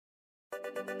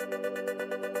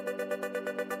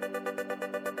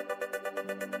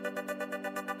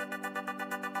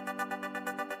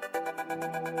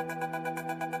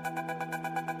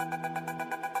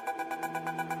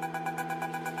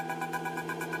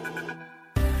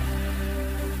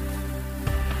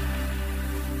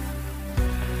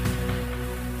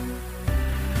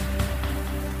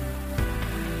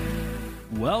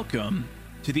Welcome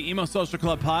to the Emo Social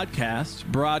Club podcast,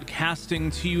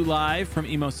 broadcasting to you live from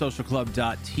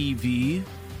emosocialclub.tv.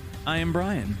 I am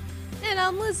Brian. And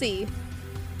I'm Lizzie.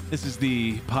 This is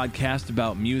the podcast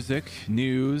about music,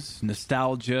 news,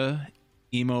 nostalgia,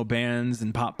 emo bands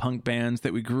and pop punk bands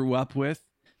that we grew up with.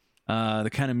 The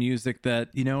kind of music that,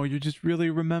 you know, you just really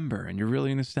remember and you're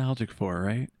really nostalgic for,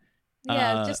 right?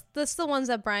 Yeah, just that's the ones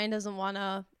that Brian doesn't want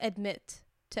to admit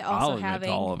to also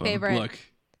having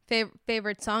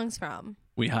favorite songs from.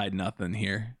 We hide nothing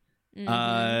here.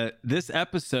 Mm-hmm. This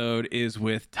episode is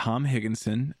with Tom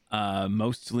Higgenson,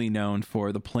 mostly known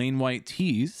for the Plain White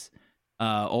T's.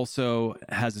 Also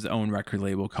has his own record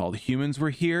label called Humans Were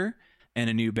Here, and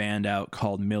a new band out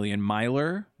called Million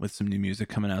Miler with some new music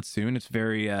coming out soon. It's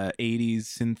very 80s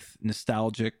synth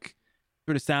nostalgic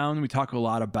sort of sound. We talk a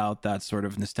lot about that sort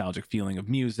of nostalgic feeling of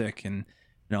music and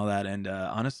all that. And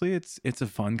honestly, it's a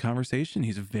fun conversation.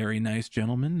 He's a very nice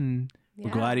gentleman, and we're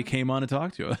glad he came on to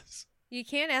talk to us. You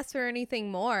can't ask for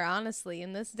anything more, honestly.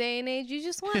 In this day and age, you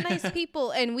just want nice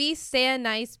people, and we stand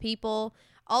nice people.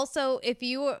 Also, if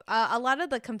you a lot of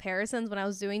the comparisons when I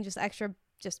was doing just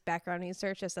background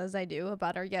research, just as I do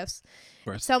about our gifts,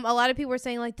 a lot of people were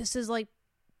saying like this is like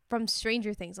from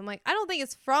Stranger Things. I'm like, I don't think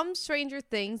it's from Stranger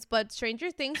Things, but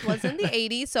Stranger Things was in the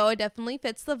 80s, so it definitely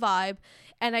fits the vibe.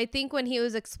 And I think when he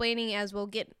was explaining, as we'll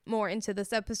get more into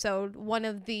this episode, one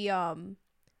of the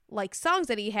like songs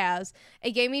that he has,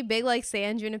 it gave me big like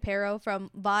San Junipero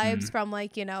from vibes from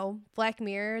like, you know, Black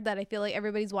Mirror, that I feel like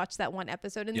everybody's watched that one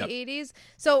episode in the 80s.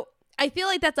 So I feel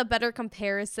like that's a better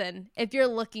comparison if you're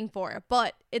looking for it,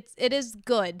 but it is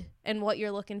good and what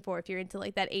you're looking for if you're into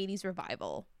like that 80s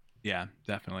revival. Yeah,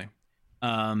 definitely.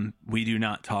 We do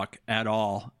not talk at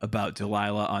all about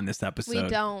Delilah on this episode. We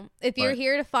don't. If you're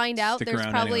here to find out, there's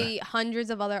probably anyway. Hundreds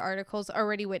of other articles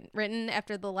already written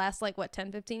after the last like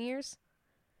 10-15 years.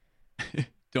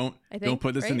 Don't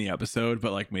put this in the episode,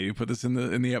 but like maybe put this in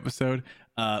the episode.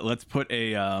 Let's put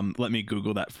a let me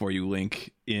Google that for you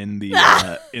link in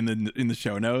the in the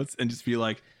show notes, and just be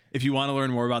like, if you want to learn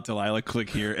more about Delilah,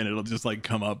 click here, and it'll just like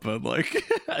come up. But like,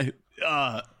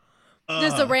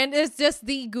 it's just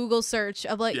the Google search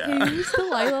of like, who's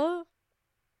Delilah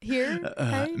here?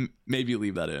 Maybe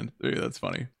leave that in. That's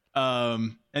funny.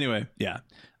 Anyway, yeah.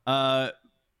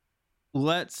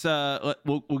 Let's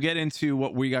we'll get into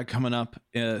what we got coming up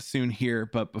soon here,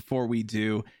 but before we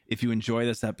do, if you enjoy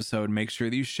this episode, make sure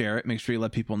that you share it. Make sure you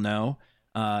let people know.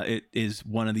 It is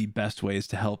one of the best ways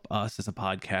to help us as a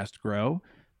podcast grow.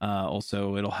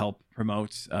 Also, it'll help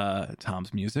promote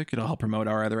Tom's music. It'll help promote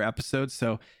our other episodes.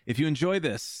 So if you enjoy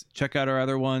this, check out our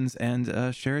other ones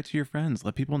and share it to your friends.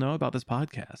 Let people know about this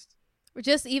podcast.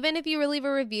 Just even if you leave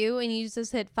a review and you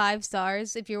just hit 5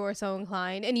 stars, if you were so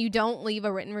inclined, and you don't leave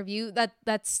a written review,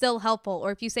 that's still helpful.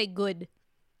 Or if you say good,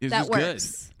 that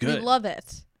works. Good. We love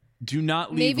it. Do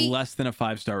not leave less than a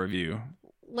 5-star review.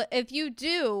 If you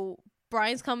do,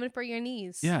 Brian's coming for your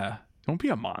knees. Yeah. Don't be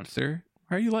a monster.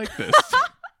 Why are you like this?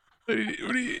 What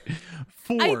are you,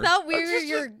 4.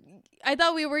 I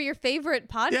thought we were your favorite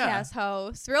podcast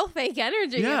host. Real fake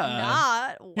energy. Yeah. If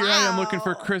not. Wow. Here I am looking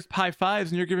for crisp high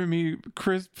fives, and you're giving me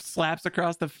crisp slaps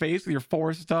across the face with your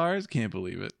 4 stars. Can't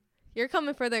believe it. You're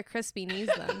coming for their crispy knees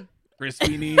then.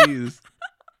 Crispy knees.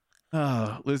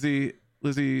 Oh, Lizzie,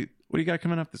 what do you got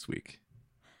coming up this week?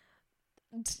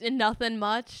 Nothing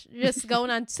much. Just going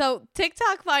on. So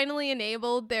TikTok finally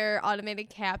enabled their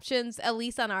automated captions, at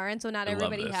least on our end. So not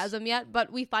everybody has them yet,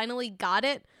 but we finally got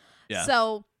it. Yeah.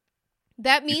 So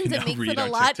that means it makes it a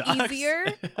lot easier.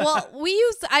 Well,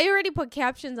 I already put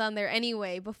captions on there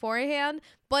anyway beforehand,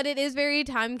 but it is very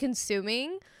time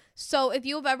consuming. So if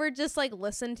you've ever just like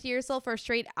listened to yourself for a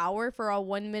straight hour for a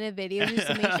 1-minute video just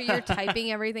to make sure you're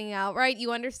typing everything out right,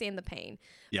 you understand the pain.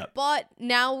 Yep. But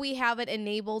now we have it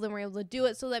enabled and we're able to do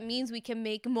it. So that means we can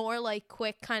make more like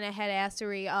quick kind of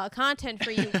headassery content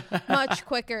for you much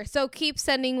quicker. So keep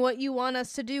sending what you want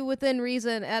us to do within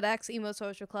reason at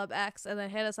 @EmoSocialClubX, and then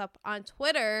hit us up on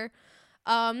Twitter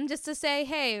just to say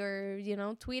hey,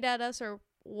 or tweet at us or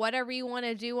whatever you want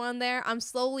to do on there. I'm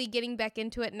slowly getting back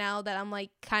into it now that I'm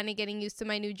like kind of getting used to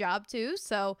my new job too.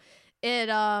 So it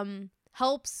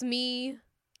helps me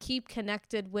keep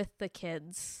connected with the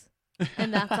kids.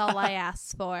 And that's all I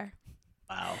ask for.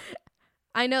 Wow.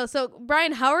 I know. So,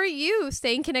 Brian, how are you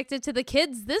staying connected to the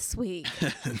kids this week?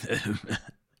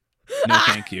 No,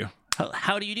 thank you.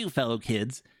 How do you do, fellow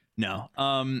kids? No.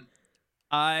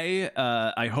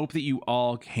 I hope that you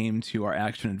all came to our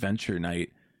action adventure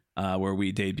night, where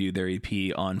we debuted their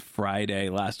EP on Friday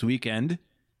last weekend.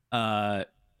 So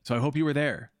I hope you were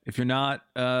there. If you're not,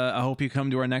 I hope you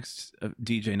come to our next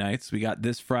DJ nights. We got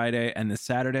this Friday and this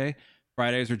Saturday.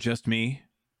 Fridays are just me,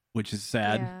 which is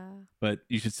sad, but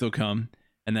you should still come.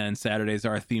 And then Saturdays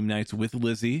are our theme nights with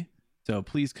Lizzie. So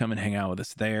please come and hang out with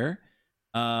us there.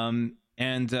 I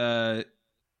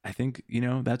think,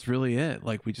 that's really it.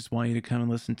 Like, we just want you to come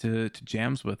and listen to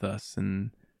jams with us.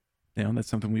 And, that's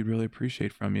something we really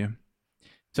appreciate from you.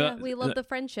 So we love the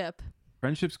friendship.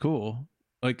 Friendship's cool.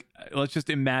 Like, let's just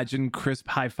imagine crisp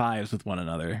high fives with one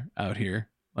another out here.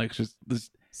 Like, just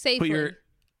safely.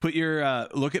 Put your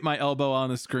look at my elbow on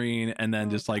the screen and then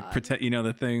just like pretend,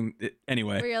 the thing.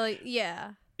 Anyway. Really?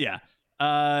 Yeah. Yeah.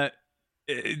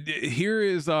 Here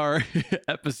is our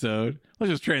episode.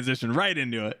 Let's just transition right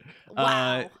into it.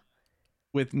 Wow.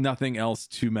 With nothing else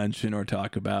to mention or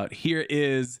talk about, here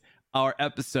is our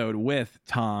episode with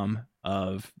Tom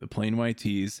of the Plain White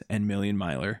Tees and Million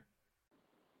Miler.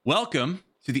 Welcome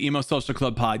to the Emo Social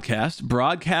Club podcast,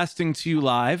 broadcasting to you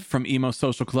live from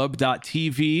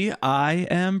emosocialclub.tv. I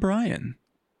am Brian.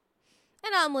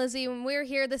 And I'm Lizzie, and we're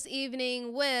here this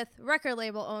evening with record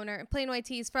label owner and Plain White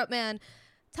Tees frontman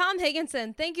Tom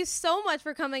Higgenson. Thank you so much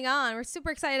for coming on. We're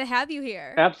super excited to have you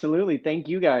here. Absolutely. Thank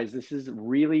you guys. This is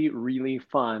really, really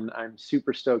fun. I'm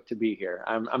super stoked to be here.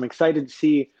 I'm excited to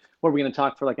see what we're going to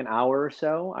talk for like an hour or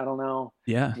so. I don't know.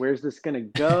 Yeah. Where's this going to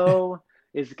go?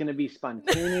 Is it going to be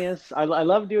spontaneous? I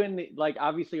love doing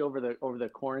obviously over the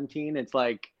quarantine, it's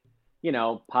like,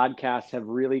 podcasts have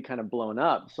really kind of blown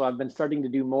up. So I've been starting to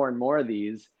do more and more of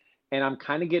these, and I'm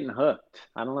kind of getting hooked.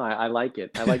 I don't know. I like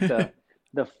it. I like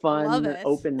the fun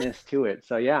openness to it.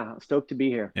 So yeah, stoked to be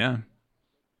here. Yeah.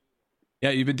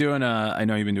 Yeah, you've been doing I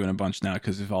know you've been doing a bunch now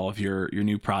because of all of your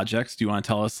new projects. Do you want to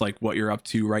tell us like what you're up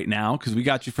to right now? Because we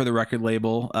got you for the record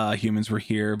label, Humans Were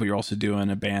Here, but you're also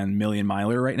doing a band Million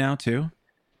Miler right now too.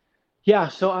 Yeah,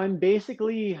 so I'm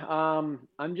basically I'm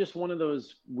just one of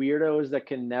those weirdos that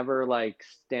can never like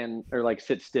stand or like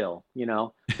sit still,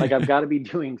 Like I've got to be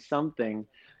doing something.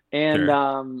 And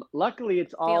sure. Luckily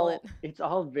it's all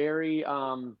very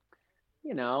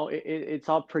it's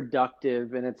all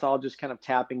productive, and it's all just kind of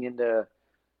tapping into,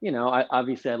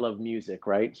 obviously I love music,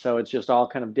 right? So it's just all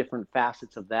kind of different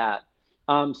facets of that.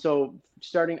 So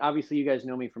starting, obviously you guys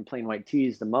know me from Plain White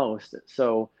Tees the most.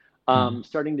 So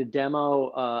starting to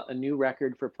demo a new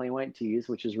record for Plain White Tees,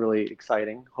 which is really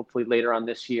exciting. Hopefully later on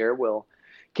this year we'll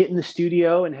get in the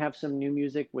studio and have some new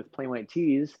music with Plain White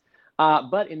Tees.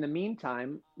 But in the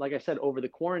meantime, like I said, over the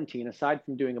quarantine, aside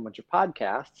from doing a bunch of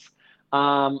podcasts,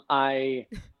 I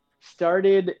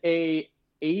started a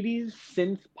 80s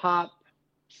synth pop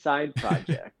side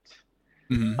project,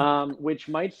 which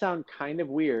might sound kind of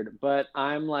weird, but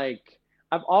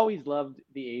I've always loved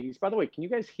the 80s. By the way, can you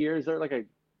guys hear? Is there like a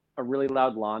really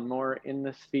loud lawnmower in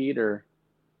this feed, or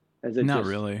is it not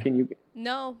really? Can you?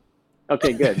 No.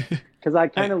 Okay, good. Because I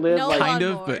kind of live no like kind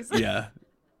of, but yeah.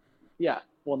 Yeah.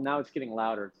 Well, now it's getting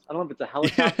louder. I don't know if it's a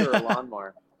helicopter or a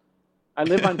lawnmower. I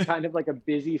live on kind of like a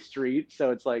busy street,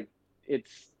 so it's like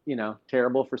it's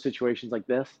terrible for situations like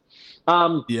this.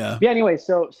 Yeah. Anyway,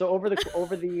 so over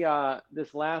the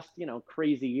this last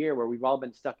crazy year where we've all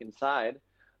been stuck inside,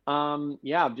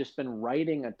 I've just been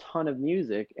writing a ton of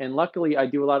music, and luckily I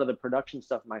do a lot of the production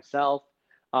stuff myself.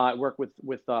 I work with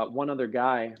one other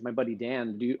guy, my buddy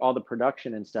Dan, to do all the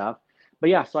production and stuff. But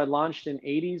yeah, so I launched an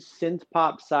 80s synth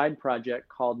pop side project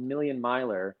called Million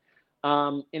Miler.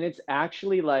 And it's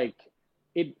actually like,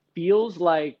 it feels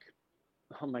like,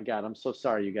 oh my God, I'm so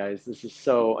sorry, you guys. This is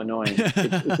so annoying.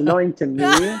 It's annoying to me.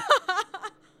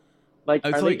 Like,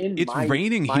 it's are like, they in it's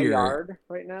raining my here. Yard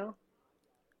right now?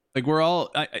 Like we're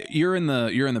all, you're in the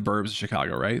burbs of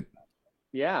Chicago, right?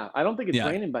 Yeah, I don't think it's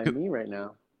raining by me right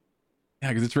now. Yeah,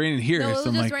 because it's raining here. No, it was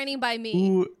so just raining by me.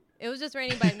 Ooh. It was just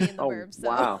raining by me in the burbs. So.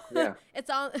 Wow, yeah. It's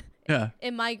all. Yeah.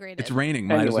 It migrated. It's raining.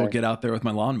 Might as well get out there with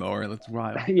my lawnmower. That's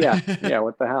wild. Yeah.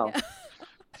 What the hell? Yeah.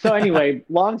 So anyway,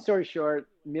 long story short,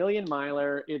 Million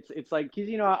Miler. It's like, because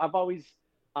I've always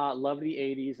loved the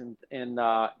 80s, and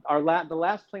the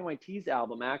last Plain White Tees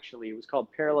album actually was called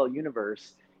Parallel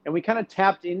Universe, and we kind of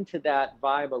tapped into that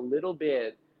vibe a little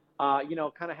bit. Kind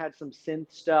of had some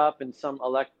synth stuff and some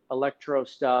electro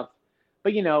stuff.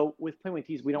 But, with Plain White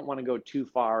Tees, we don't want to go too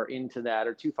far into that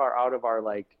or too far out of our,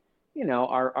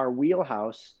 our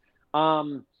wheelhouse.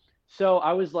 So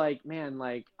I was like, man,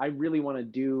 I really want to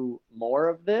do more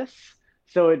of this.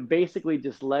 So it basically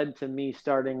just led to me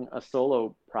starting a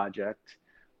solo project.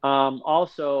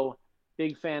 Also,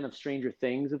 big fan of Stranger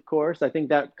Things, of course. I think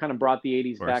that kind of brought the Of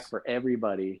 80s back course. for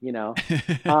everybody, you know.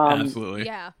 Um, Absolutely.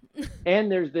 Yeah. and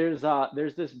there's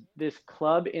this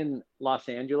club in Los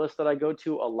Angeles that I go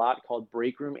to a lot called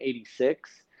Break Room 86,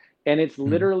 and it's Mhm.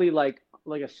 literally like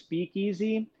a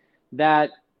speakeasy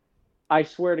that I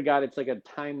swear to God, it's like a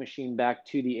time machine back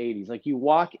to the 80s. Like you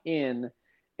walk in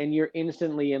and you're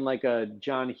instantly in like a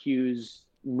John Hughes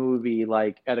movie,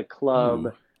 like at a club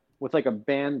Ooh. with like a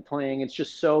band playing. It's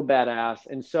just so badass.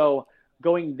 And so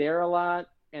going there a lot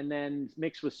and then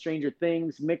mixed with Stranger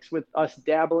Things, mixed with us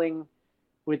dabbling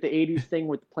with the 80s thing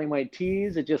with the plain white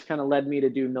tees, it just kind of led me to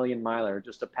do Million Miler,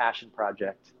 just a passion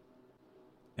project.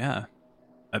 Yeah.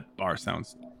 That bar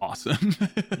sounds awesome.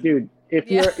 Dude,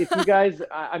 Yeah. if you guys,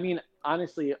 I mean,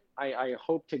 honestly, I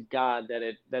hope to God that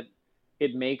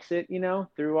it makes it, you know,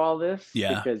 through all this,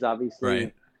 Yeah. because Right.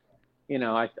 obviously, you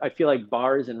know, I feel like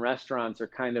bars and restaurants are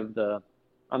kind of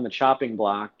on the chopping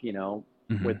block, you know,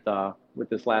 Hmm. with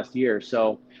this last year.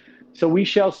 So we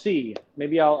shall see.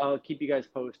 Maybe I'll keep you guys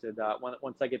posted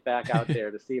once I get back out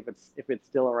there to see if it's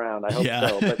still around. I hope Yeah.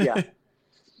 so. But yeah,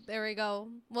 There we go.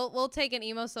 We'll take an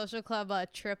emo social club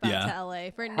trip out to Yeah.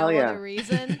 LA for hell no yeah, other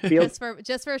reason, field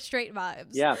just for straight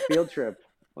vibes. yeah, field trip.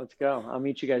 Let's go. I'll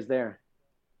meet you guys there.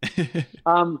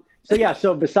 So yeah,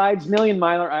 so besides Million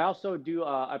Miler, I also do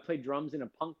I play drums in a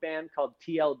punk band called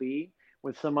TLB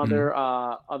with some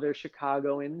Mhm. other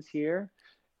Chicagoans here.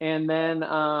 And then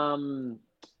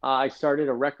I started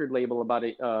a record label about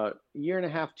a year and a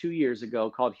half, 2 years ago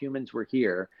called Humans Were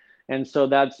Here. And so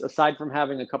that's, aside from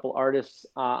having a couple artists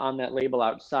on that label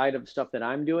outside of stuff that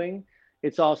I'm doing,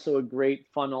 it's also a great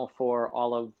funnel for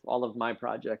all of my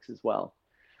projects as well.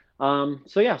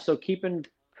 So yeah, so keeping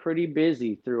pretty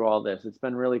busy through all this. It's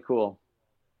been really cool.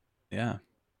 Yeah.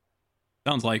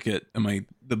 Sounds like it. I mean,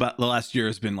 the last year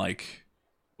has been like,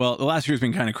 well, the last year has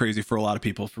been kind of crazy for a lot of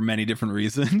people for many different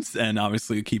reasons, and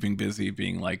obviously keeping busy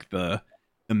being like the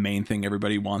main thing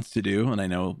everybody wants to do. And I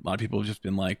know a lot of people have just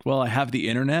been like, well, I have the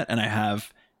internet and I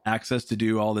have access to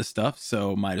do all this stuff,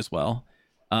 so might as well.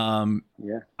 Um,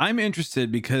 Yeah. I'm interested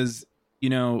because you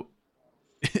know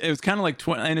it was kind of like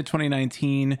end of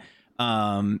 2019,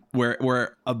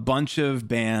 where a bunch of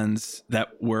bands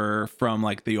that were from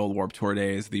like the old Warped Tour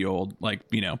days, the old like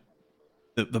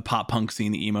the pop punk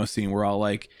scene, the emo scene, were all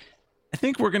like, I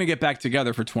think we're gonna get back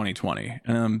together for 2020.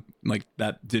 Like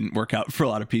that didn't work out for a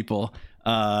lot of people,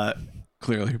 uh,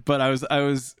 clearly. But I was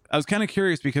kind of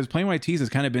curious because Plain White Tees has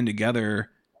kind of been together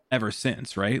ever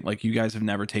since, right? Like you guys have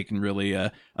never taken really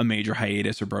a major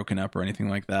hiatus or broken up or anything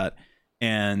like that.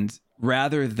 And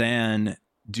rather than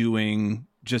doing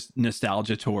just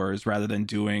nostalgia tours, rather than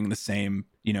doing the same,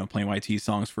 Plain White Tees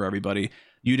songs for everybody,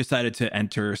 you decided to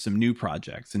enter some new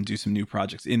projects and do some new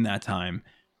projects in that time.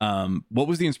 What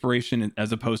was the inspiration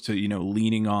as opposed to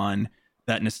leaning on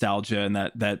that nostalgia and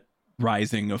that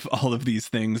rising of all of these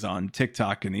things on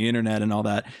TikTok and the internet and all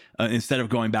that, instead of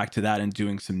going back to that and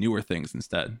doing some newer things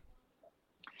instead?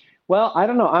 Well, I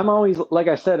don't know. I'm always, like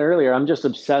I said earlier, I'm just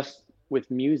obsessed with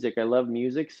music. I love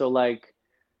music. So like,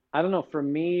 I don't know, for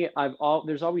me,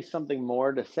 there's always something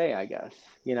more to say, I guess,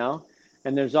 you know?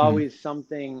 And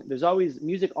Mhm. there's always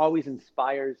music always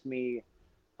inspires me.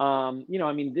 I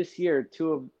mean, this year,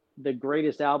 two of the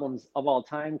greatest albums of all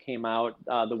time came out,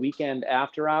 The Weekend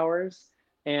After Hours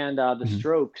and The Mhm.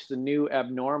 Strokes, The New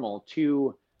Abnormal,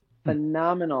 two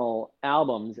phenomenal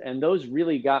albums. And those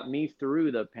really got me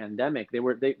through the pandemic.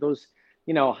 Those,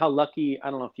 how lucky,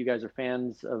 I don't know if you guys are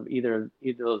fans of either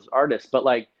of those artists, but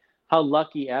like how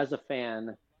lucky as a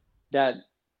fan that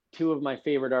two of my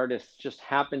favorite artists just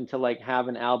happened to like have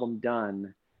an album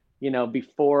done,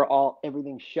 before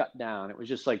everything shut down. It was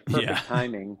just like Yeah. perfect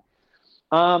timing.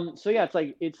 So yeah,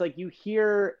 it's like you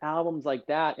hear albums like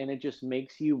that and it just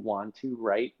makes you want to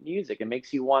write music. It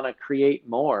makes you want to create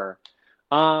more.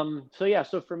 So yeah,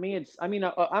 so for me, I mean,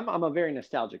 I'm a very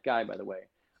nostalgic guy, by the way.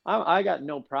 I got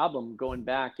no problem going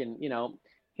back and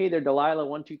hey there, Delilah,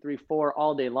 1, 2, 3, 4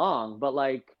 all day long. But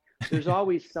like, there's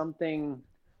always something,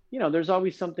 there's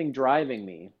always something driving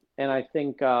me, and I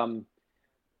think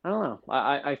I don't know.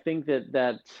 I think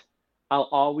that I'll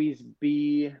always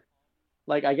be,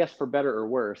 like, I guess for better or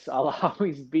worse, I'll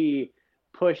always be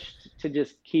pushed to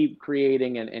just keep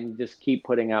creating and just keep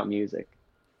putting out music.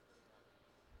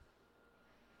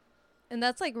 And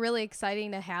that's like really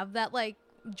exciting to have that like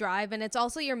drive, and it's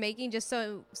also you're making just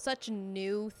such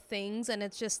new things, and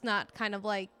it's just not kind of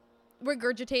like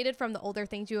regurgitated from the older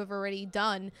things you have already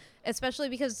done, especially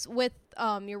because with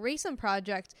your recent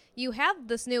project, you have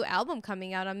this new album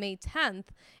coming out on May 10th,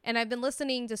 and I've been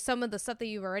listening to some of the stuff that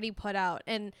you've already put out,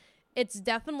 and it's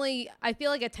definitely, I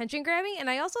feel like, attention grabbing, and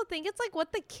I also think it's like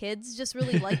what the kids just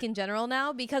really like in general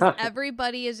now, because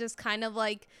everybody is just kind of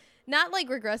like, not like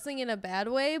regressing in a bad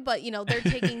way, but, you know, they're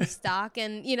taking stock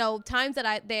and, you know, times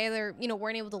that they either, you know,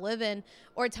 weren't able to live in,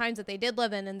 or times that they did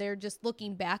live in, and they're just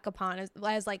looking back upon as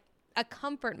like a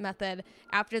comfort method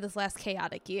after this last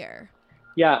chaotic year.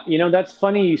 Yeah, you know, that's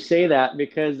funny you say that,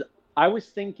 because I was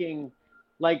thinking,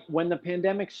 like, when the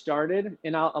pandemic started,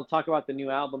 and I'll talk about the new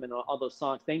album and all those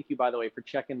songs. Thank you, by the way, for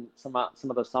checking some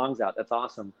of those songs out. That's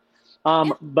awesome.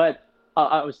 Yeah. But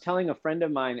I was telling a friend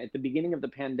of mine at the beginning of the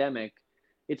pandemic,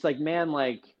 it's like, man,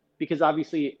 like, because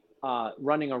obviously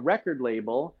running a record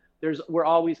label, we're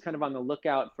always kind of on the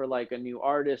lookout for like a new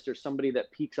artist or somebody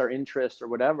that piques our interest or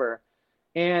whatever.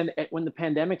 And when the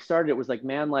pandemic started, it was like,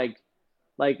 man, like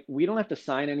we don't have to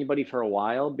sign anybody for a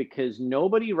while, because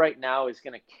nobody right now is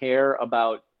going to care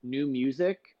about new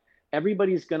music.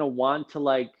 Everybody's going to want to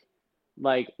like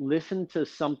listen to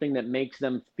something that makes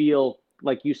them feel,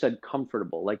 like you said,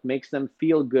 comfortable, like makes them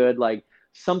feel good, like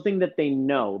something that they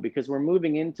know, because we're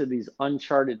moving into these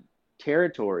uncharted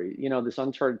territory, you know, this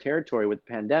uncharted territory with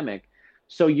the pandemic.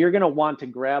 So you're going to want to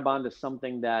grab onto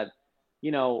something that,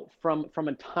 you know, from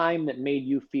a time that made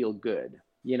you feel good,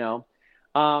 you know?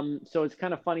 So it's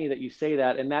kind of funny that you say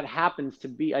that. And that happens to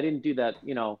be, I didn't do that,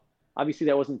 you know, obviously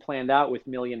that wasn't planned out with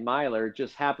Million Miler. It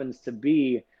just happens to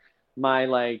be my,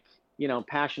 like, you know,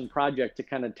 passion project to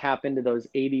kind of tap into those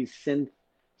 80s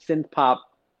synth pop,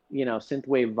 you know,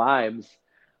 synthwave vibes.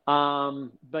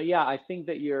 But yeah, I think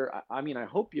that I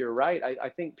hope you're right. I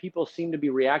think people seem to be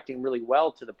reacting really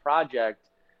well to the project,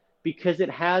 because it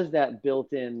has that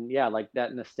built-in, yeah, like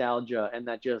that nostalgia and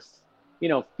that just, you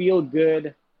know, feel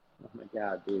good. Oh my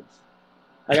God, dudes.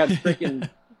 I got freaking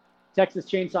Texas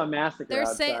Chainsaw Massacre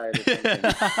outside.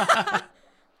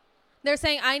 They're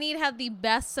saying I need to have the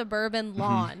best suburban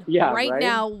lawn right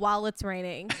now while it's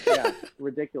raining. Yeah,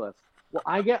 ridiculous. Well,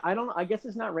 I guess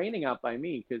it's not raining out by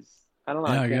me, because I don't know,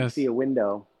 I can't see a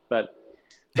window. But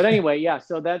anyway, yeah,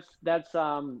 so that's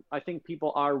I think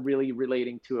people are really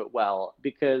relating to it well,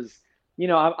 because, you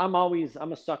know, I'm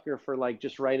a sucker for like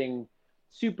just writing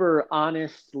super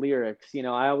honest lyrics. You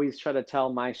know, I always try to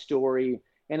tell my story,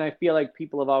 and I feel like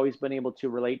people have always been able to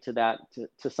relate to that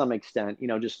to some extent, you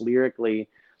know, just lyrically.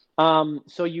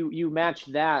 So you match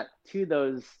that to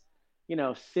those, you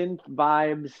know, synth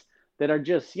vibes that are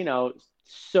just, you know,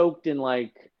 soaked in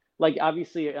like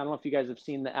obviously, I don't know if you guys have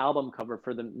seen the album cover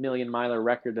for the Million Miler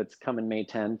record that's coming May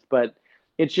 10th, but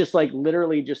it's just like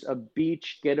literally just a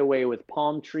beach getaway with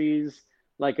palm trees,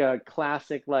 like a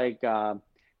classic, like,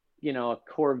 you know, a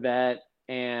Corvette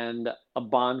and a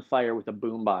bonfire with a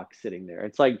boombox sitting there.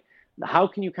 It's like, how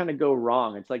can you kind of go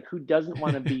wrong? It's like, who doesn't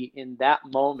want to be in that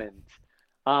moment?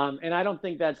 And I don't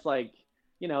think that's like,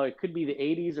 you know, it could be the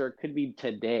 80s or it could be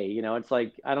today. You know, it's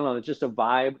like, I don't know, it's just a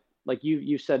vibe. Like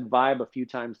you said vibe a few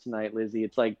times tonight, Lizzie.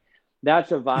 It's like,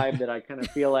 that's a vibe that I kind of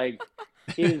feel like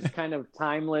is kind of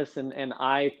timeless. And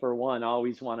I, for one,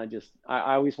 always want to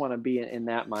I always want to be in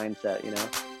that mindset, you know?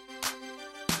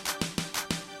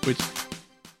 Which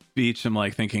beach? I'm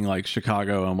like thinking like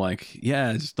Chicago. I'm like,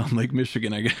 yeah, just on Lake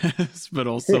Michigan, I guess. But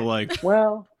also like,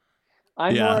 well,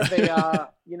 I'm more of a,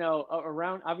 you know,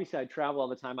 around, obviously I travel all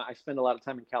the time. I spend a lot of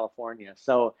time in California.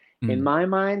 So in my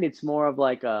mind, it's more of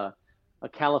like a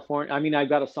California. I mean, I've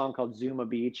got a song called Zuma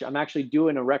Beach. I'm actually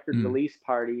doing a record release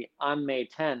party on May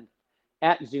 10th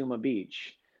at Zuma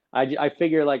Beach. I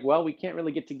figure like, well, we can't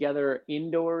really get together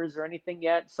indoors or anything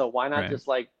yet. So why not just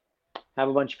like have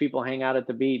a bunch of people hang out at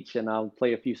the beach and I'll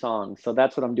play a few songs. So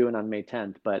that's what I'm doing on May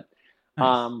 10th. But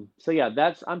so yeah,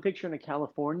 I'm picturing a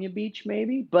California beach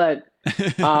maybe, but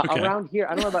around here,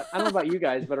 I don't know about you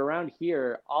guys, but around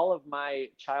here, all of my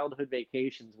childhood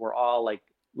vacations were all like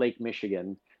Lake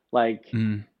Michigan, like,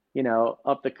 you know,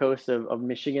 up the coast of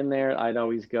Michigan there. I'd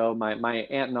always go. My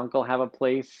aunt and uncle have a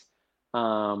place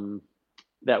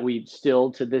that we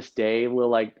still to this day will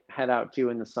like head out to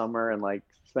in the summer and like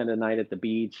spend a night at the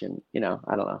beach, and, you know,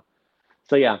 I don't know.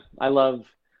 So yeah, I love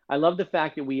the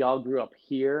fact that we all grew up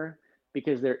here,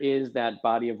 because there is that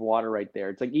body of water right there.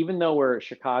 It's like, even though we're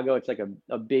Chicago, it's like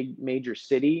a big major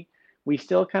city, we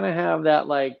still kind of have that,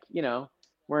 like, you know,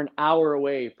 we're an hour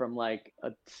away from like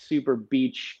a super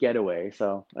beach getaway.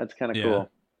 So that's kind of cool.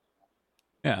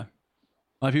 Yeah.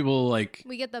 A lot of people like,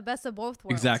 we get the best of both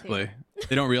worlds. Exactly.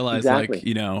 They don't realize Exactly. like,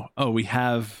 you know, oh, we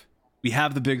have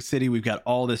the big city, we've got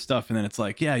all this stuff. And then it's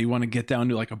like, yeah, you want to get down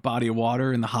to like a body of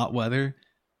water in the hot weather.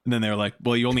 And then they're like,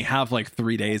 well, you only have like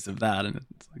 3 days of that. And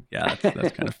it's like, yeah,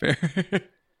 that's kind of fair.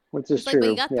 Which is It's like, true. but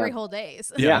you got yeah. 3 whole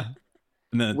days. Yeah.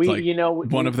 And then it's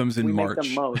like one we, of them's in we March. Make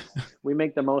the most. We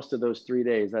make the most of those 3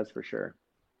 days. That's for sure.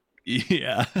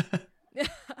 Yeah.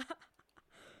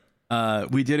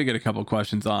 We did get a couple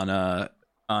questions on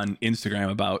Instagram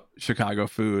about Chicago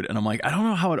food, and I'm like, I don't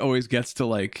know how it always gets to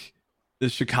like the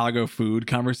Chicago food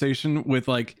conversation with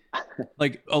like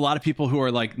a lot of people who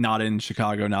are like not in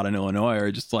Chicago, not in Illinois,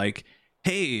 are just like,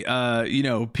 hey,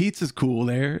 pizza's cool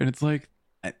there, and it's like,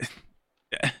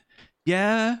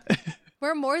 yeah.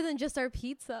 We're more than just our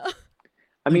pizza.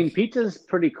 I mean, pizza's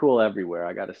pretty cool everywhere,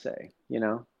 I gotta say,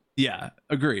 Yeah,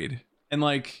 agreed. And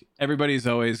like everybody's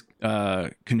always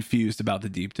confused about the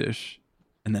deep dish,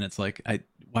 and then it's like,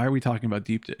 why are we talking about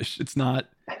deep dish? It's not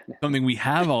something we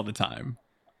have all the time.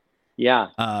 Yeah.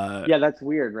 Yeah, that's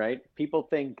weird, right? People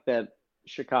think that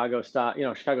Chicago style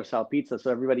pizza, so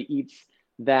everybody eats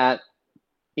that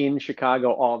in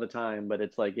Chicago all the time, but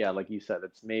it's like, yeah, like you said,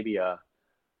 it's maybe a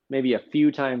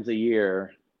few times a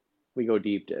year we go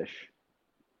deep dish.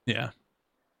 Yeah.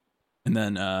 And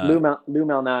then Lou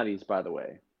Malnati's, by the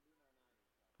way.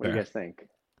 What do you guys think?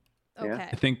 Okay. Yeah?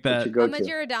 I think that I'm a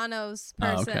Giordano's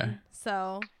person. okay.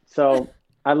 So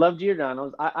I love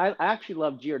Giordano's. I actually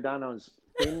love Giordano's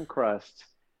thin crust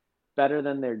better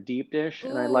than their deep dish,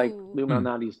 and I like Lou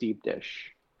Malnati's deep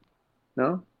dish.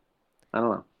 No? I don't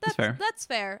know. That's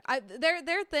fair. Their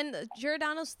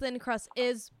Giordano's thin crust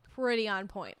is pretty on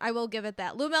point. I will give it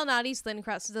that. Lou Malnati's thin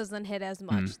crust doesn't hit as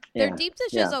much. Yeah. Their deep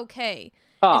dish is okay.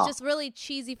 Oh. It's just really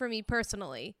cheesy for me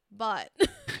personally, but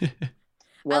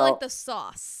Well, I like the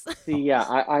sauce. See, yeah,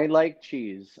 I like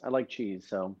cheese. I like cheese,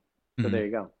 so there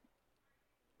you go.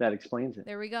 That explains it.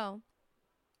 There we go.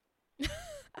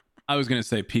 I was gonna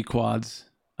say Pequod's.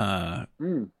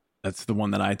 That's the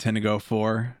one that I tend to go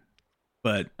for.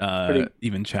 But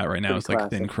even chat right now is like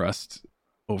classic. thin crust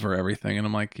over everything, and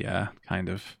I'm like, yeah, kind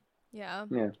of. Yeah.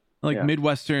 Like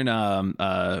Midwestern.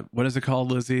 What is it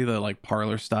called, Lizzie? The like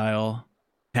parlor style,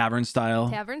 tavern style.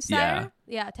 Tavern style.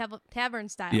 Yeah, tavern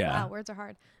style. Yeah. Wow, words are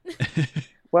hard.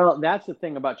 Well, that's the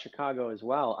thing about Chicago as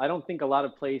well. I don't think a lot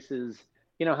of places,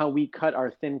 how we cut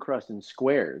our thin crust in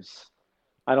squares.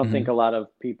 I don't think a lot of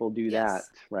people do that,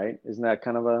 right? Isn't that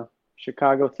kind of a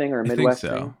Chicago thing or a Midwest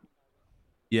thing?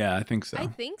 Yeah, I think so. I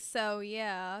think so,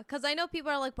 yeah. Because I know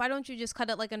people are like, why don't you just cut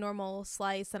it like a normal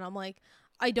slice? And I'm like,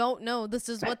 I don't know. This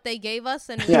is what they gave us.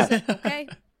 And we said, okay,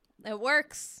 it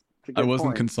works. I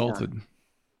wasn't consulted.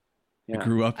 Yeah. I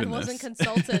grew up in I this. wasn't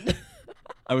consulted.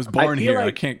 I was born here.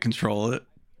 I can't control it.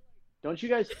 Don't you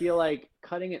guys feel like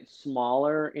cutting it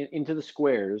smaller into the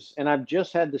squares? And I've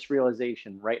just had this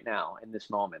realization right now in this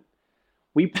moment.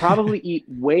 We probably eat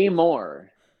way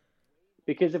more,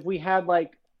 because if we had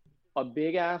like a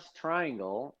big ass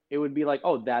triangle, it would be like,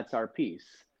 oh, that's our piece.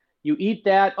 You eat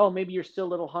that, oh, maybe you're still a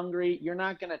little hungry. You're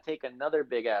not going to take another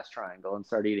big ass triangle and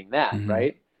start eating that,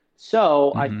 right?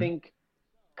 So I think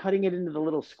cutting it into the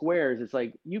little squares, it's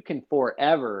like you can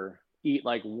forever eat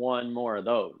like one more of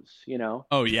those,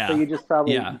 Oh yeah. So you just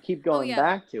probably keep going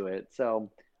back to it. So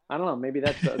I don't know, maybe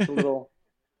that's a little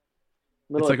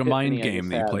it's like a mind game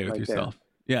that you play with yourself.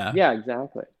 Yeah. Yeah,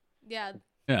 exactly. Yeah.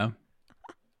 Yeah.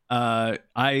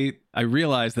 I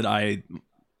realized that I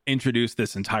introduced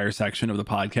this entire section of the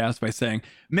podcast by saying,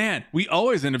 man, we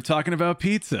always end up talking about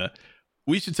pizza.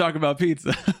 We should talk about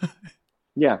pizza.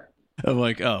 Yeah. I'm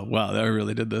like, oh wow, that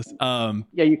really did this. Yeah,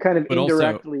 you kind of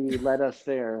indirectly also, led us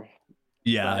there.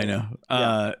 Yeah, I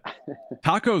know.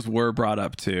 Tacos were brought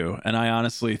up too, and I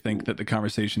honestly think that the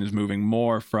conversation is moving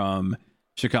more from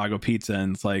Chicago pizza,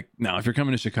 and it's like, no, if you're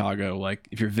coming to Chicago, like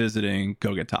if you're visiting,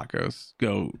 go get tacos.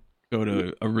 Go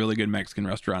to a really good Mexican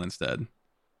restaurant instead.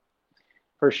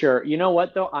 For sure. You know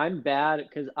what though? I'm bad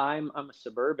because I'm a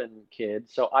suburban kid,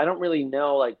 so I don't really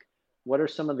know like what are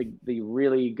some of the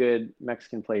really good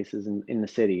Mexican places in the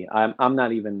city. I'm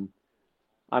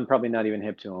probably not even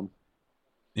hip to them.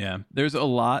 Yeah, there's a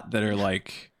lot that are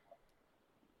like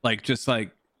just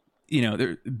like,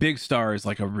 Big Star is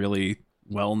like a really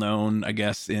well known, I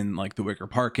guess, in like the Wicker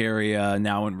Park area,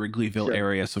 now in Wrigleyville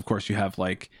area. So of course you have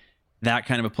like that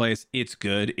kind of a place. It's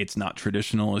good. It's not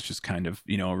traditional. It's just kind of,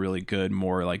 a really good,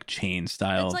 more like chain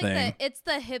style thing. It's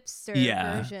the hipster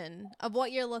version of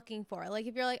what you're looking for. Like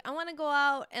if you're like, I want to go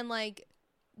out and like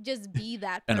just be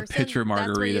that person. And a pitcher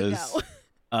margaritas.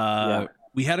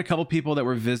 We had a couple people that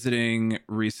were visiting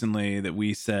recently that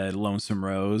we said Lonesome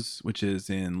Rose, which is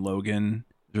in Logan.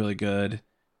 It's really good.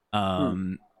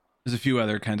 There's a few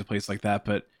other kinds of places like that,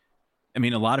 but I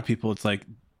mean, a lot of people, it's like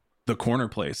the corner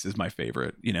place is my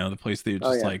favorite. The place that you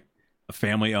just like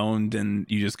family owned and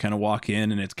you just kind of walk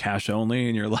in and it's cash only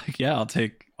and you're like, yeah, I'll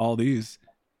take all these.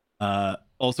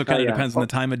 Also kind of depends on the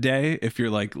time of day. If you're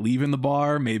like leaving the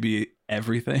bar, maybe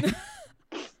everything.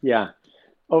 Yeah.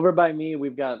 Over by me,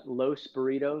 we've got Los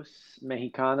Burritos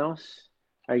Mexicanos.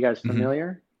 Are you guys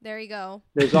familiar? There you go.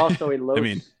 There's also a Los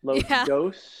yeah.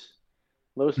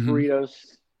 Los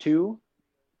Burritos 2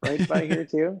 right by here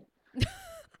too.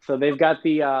 So they've got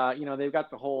the they've got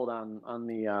the hold on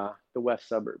the west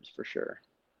suburbs for sure.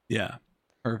 Yeah.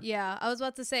 Yeah, I was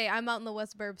about to say I'm out in the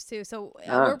west burbs too, so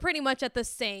we're pretty much at the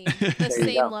same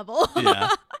level. Yeah.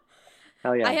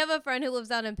 Hell yeah. I have a friend who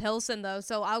lives out in Pilsen though,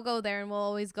 so I'll go there and we'll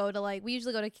always go to we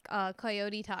usually go to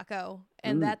Coyote Taco,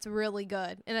 and that's really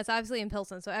good, and it's obviously in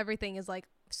Pilsen, so everything is like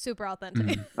super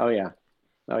authentic. Oh yeah.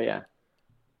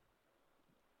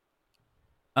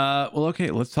 Well,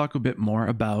 okay, let's talk a bit more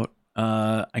about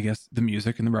I guess the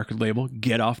music and the record label.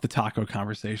 Get off the taco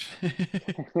conversation.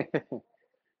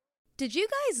 Did you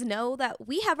guys know that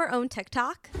we have our own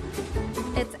TikTok?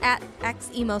 It's at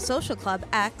X Emo Social Club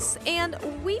X, and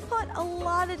we put a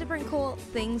lot of different cool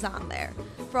things on there,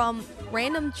 from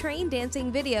random train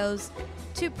dancing videos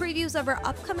to previews of our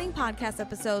upcoming podcast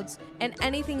episodes and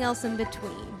anything else in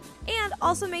between. And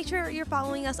also make sure you're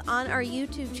following us on our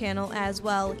YouTube channel as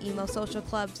well, Emo Social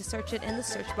Club, to search it in the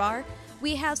search bar.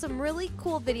 We have some really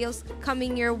cool videos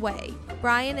coming your way.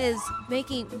 Brian is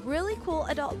making really cool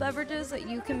adult beverages that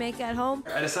you can make at home.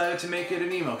 I decided to make it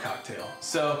an emo cocktail.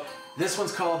 So this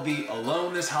one's called the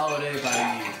Alone This Holiday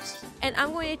by Used. And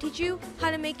I'm going to teach you how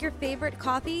to make your favorite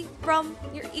coffee from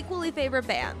your equally favorite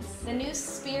bands. The new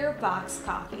Spear Box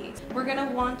Coffee. We're going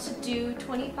to want to do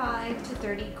 25 to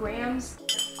 30 grams.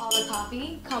 All the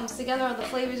coffee comes together, all the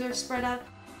flavors are spread out.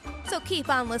 So keep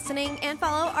on listening and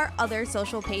follow our other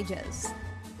social pages.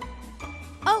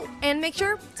 Oh, and make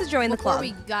sure to join the club.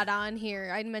 Before we got on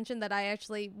here, I mentioned that I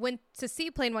actually went to see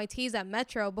Plain White Tees at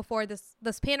Metro before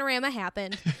this panorama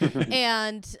happened.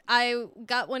 And I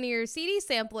got one of your CD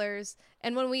samplers.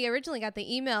 And when we originally got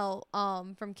the email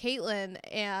from Caitlin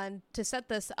and to set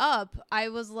this up, I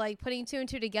was like putting two and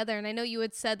two together. And I know you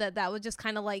had said that was just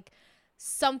kind of like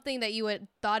something that you had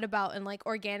thought about and like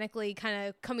organically kind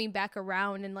of coming back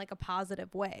around in like a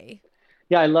positive way.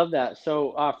 Yeah, I love that.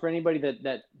 So for anybody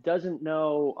that doesn't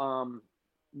know,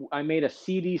 I made a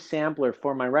CD sampler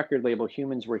for my record label,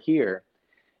 Humans Were Here.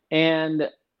 And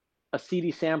a CD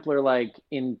sampler like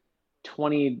in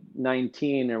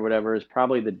 2019 or whatever is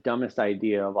probably the dumbest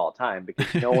idea of all time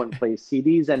because no one plays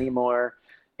CDs anymore.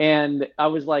 And I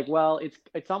was like, well,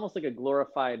 it's almost like a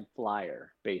glorified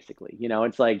flyer, basically.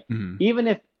 It's like even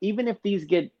if these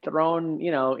get thrown,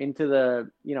 into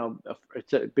the,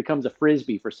 it becomes a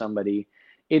frisbee for somebody,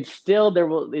 it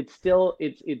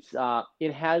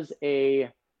has a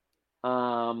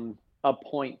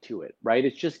point to it, right?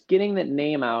 It's just getting that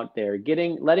name out there,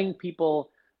 letting people,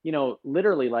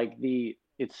 literally like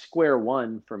it's square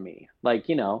one for me. Like,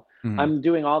 I'm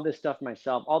doing all this stuff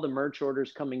myself. All the merch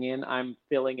orders coming in, I'm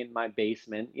filling in my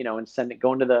basement, and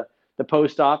going to the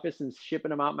post office and shipping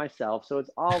them out myself. So it's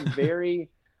all very,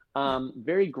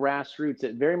 very grassroots.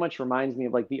 It very much reminds me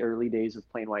of like the early days of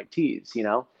Plain White Tees.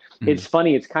 It's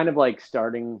funny. It's kind of like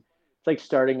starting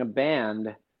a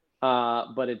band,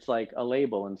 but it's like a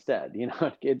label instead.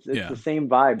 It's the same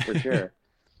vibe for sure.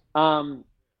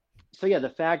 So yeah, the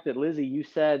fact that Lizzie, you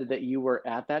said that you were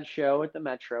at that show at the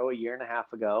Metro a year and a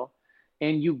half ago,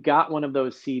 and you got one of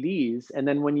those CDs, and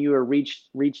then when you were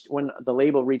when the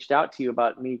label reached out to you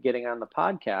about me getting on the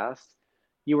podcast,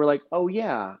 you were like, oh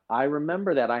yeah, I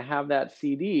remember that. I have that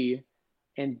CD,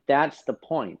 and that's the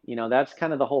point. That's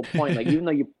kind of the whole point. Like even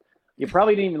though you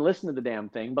probably didn't even listen to the damn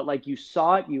thing, but like you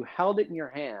saw it, you held it in your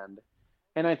hand,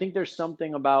 and I think there's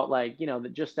something about like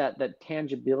just that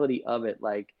tangibility of it,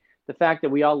 like. The fact that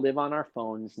we all live on our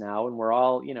phones now and we're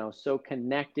all, so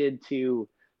connected to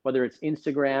whether it's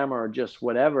Instagram or just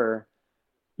whatever,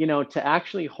 to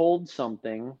actually hold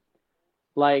something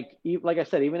like I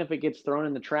said, even if it gets thrown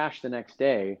in the trash the next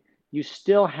day, you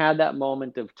still had that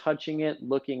moment of touching it,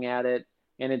 looking at it,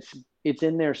 and it's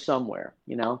in there somewhere,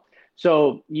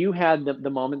 So you had the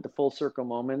moment, the full circle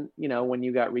moment, when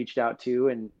you got reached out to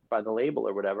and by the label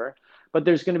or whatever. But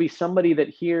there's going to be somebody that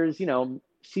hears,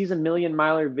 sees a Million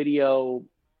Miler video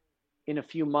in a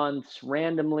few months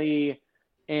randomly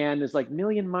and is like,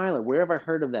 Million Miler, where have I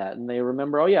heard of that? And they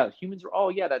remember, oh yeah,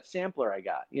 that sampler I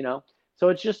got, So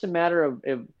it's just a matter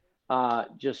of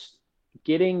just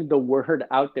getting the word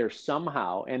out there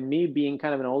somehow. And me being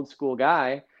kind of an old school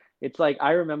guy, it's like,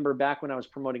 I remember back when I was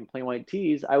promoting Plain White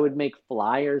Tees, I would make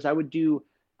flyers. I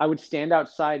would stand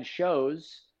outside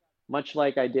shows much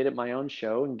like I did at my own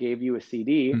show and gave you a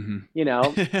CD,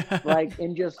 Mm-hmm. like,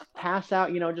 and just pass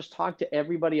out, just talk to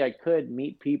everybody I could,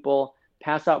 meet people,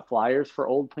 pass out flyers for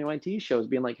old Plain White T's shows,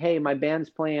 being like, hey, my band's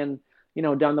playing,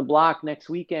 down the block next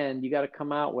weekend. You got to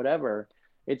come out, whatever.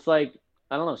 It's like,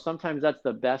 I don't know, sometimes that's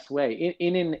the best way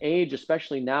in an age,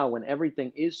 especially now when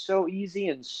everything is so easy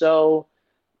and so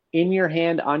in your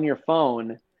hand on your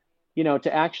phone,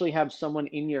 to actually have someone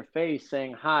in your face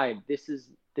saying, hi, this is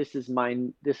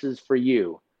mine. This is for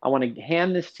you. I want to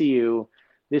hand this to you.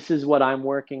 This is what I'm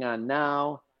working on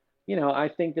now. I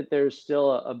think that there's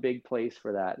still a big place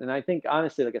for that. And I think,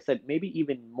 honestly, like I said, maybe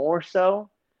even more so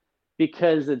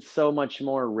because it's so much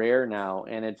more rare now.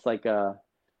 And it's like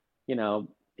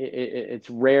it's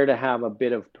rare to have a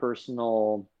bit of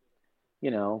personal,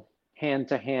 hand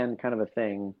to hand kind of a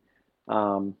thing.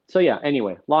 So yeah,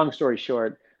 anyway, long story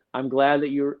short, I'm glad that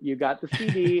you got the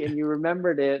CD and you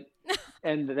remembered it.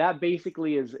 And that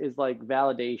basically is like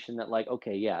validation that, like,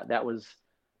 okay, yeah, that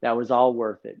was all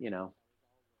worth it.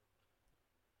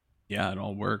 Yeah, it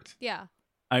all worked. Yeah.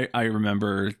 I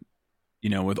remember,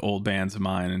 with old bands of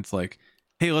mine, it's like,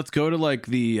 hey, let's go to like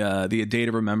the A Day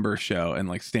to Remember show and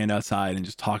like stand outside and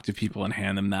just talk to people and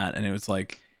hand them that. And it was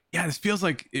like, yeah, this feels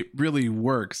like it really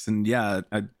works. And yeah,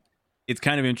 it's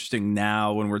kind of interesting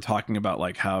now when we're talking about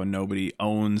like how nobody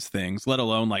owns things, let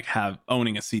alone like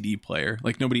owning a CD player.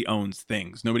 Like nobody owns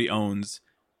things. Nobody owns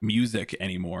music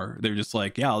anymore. They're just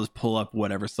like, yeah, I'll just pull up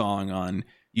whatever song on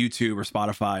YouTube or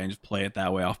Spotify and just play it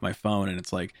that way off my phone. And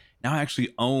it's like, now I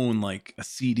actually own like a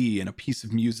CD and a piece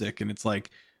of music. And it's like,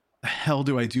 the hell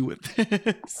do I do with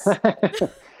this? Dude, but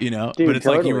it's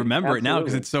totally. like you remember it now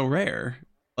because Absolutely. it's so rare.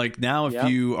 Like now,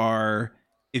 Yep.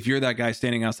 if you're that guy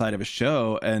standing outside of a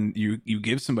show and you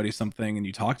give somebody something and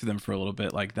you talk to them for a little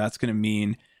bit, like that's going to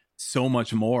mean so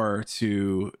much more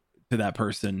to that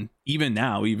person, even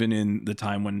now, even in the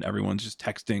time when everyone's just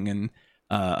texting and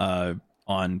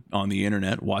on the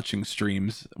internet, watching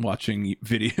streams, watching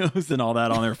videos and all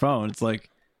that on their phone. It's like,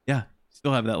 yeah,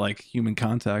 still have that like human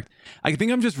contact. I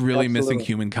think I'm just really missing Absolutely.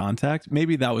 human contact.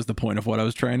 Maybe that was the point of what I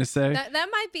was trying to say. That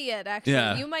might be it, actually.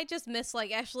 Yeah. You might just miss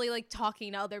like actually like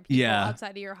talking to other people Yeah.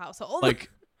 outside of your household. Like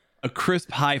a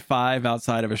crisp high five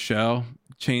outside of a show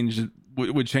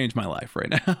would change my life right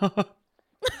now.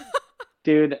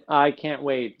 Dude, I can't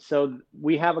wait. So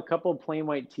we have a couple Plain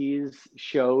White Tees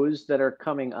shows that are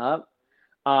coming up.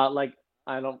 Like,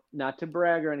 not to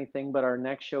brag or anything, but our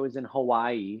next show is in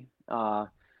Hawaii in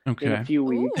Okay. a few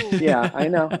weeks. Ooh. Yeah, I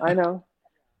know.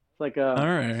 It's like All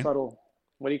right. subtle,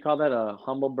 what do you call that? A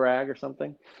humble brag or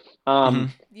something.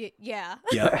 Mhm. Yeah.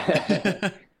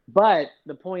 Yeah. But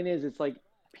the point is, it's like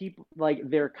people, like,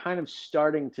 they're kind of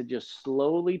starting to just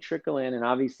slowly trickle in. And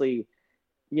obviously,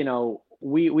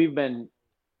 we've been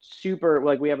super,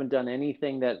 like, we haven't done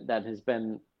anything that has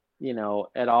been,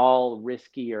 at all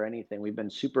risky or anything. We've been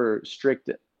super strict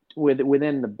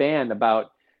within the band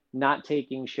about not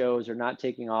taking shows or not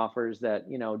taking offers that,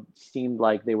 seemed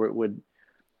like they would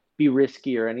be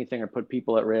risky or anything or put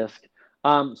people at risk.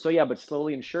 So yeah, but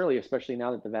slowly and surely, especially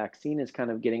now that the vaccine is kind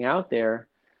of getting out there,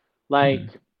 like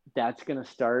that's going to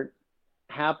start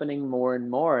happening more and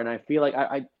more. And I feel like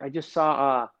I just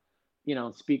saw,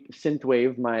 speak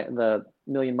Synthwave, the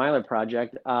Million Miler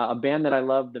project, a band that I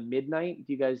love, The Midnight.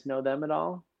 Do you guys know them at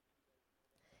all?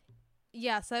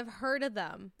 Yes, I've heard of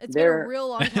them. It's been a real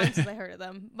long time since I heard of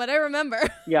them, but I remember.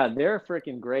 Yeah, they're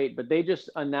freaking great. But they just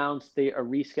announced a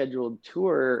rescheduled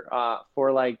tour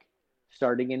for like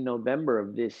starting in November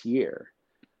of this year.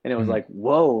 And it was like,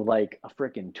 whoa, like a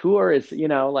freaking tour is,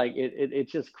 like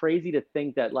it's just crazy to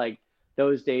think that like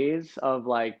those days of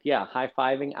like, yeah,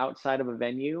 high-fiving outside of a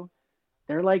venue,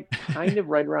 they're like kind of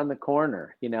right around the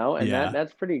corner, and Yeah.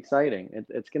 that's pretty exciting.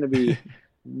 It's going to be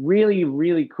really,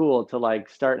 really cool to like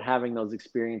start having those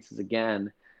experiences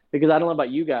again. Because I don't know about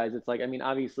you guys, it's like, I mean,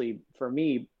 obviously for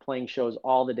me, playing shows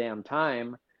all the damn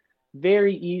time,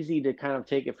 very easy to kind of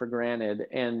take it for granted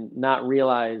and not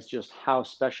realize just how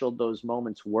special those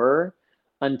moments were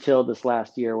until this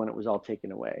last year when it was all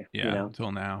taken away. Yeah.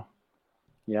 Until now.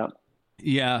 Yeah.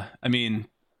 Yeah. I mean,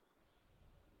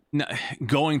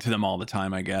 going to them all the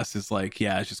time, I guess, is like,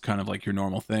 yeah, it's just kind of like your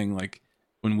normal thing. Like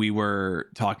when we were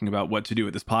talking about what to do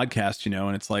with this podcast,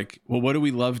 and it's like, well, what do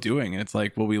we love doing? And it's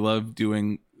like, well, we love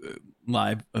doing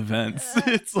live events.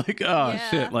 It's like, oh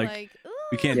shit, like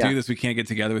we can't do this. We can't get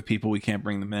together with people. We can't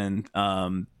bring them in.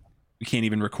 We can't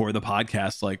even record the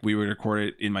podcast. Like we would record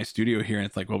it in my studio here, and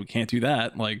it's like, well, we can't do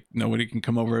that. Like nobody can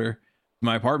come over to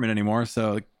my apartment anymore.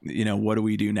 So, what do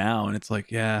we do now? And it's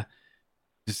like, yeah,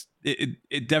 just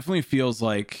it definitely feels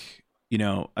like,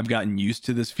 I've gotten used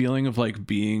to this feeling of like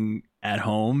being at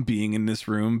home, being in this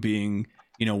room, being,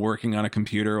 working on a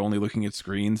computer, only looking at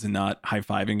screens and not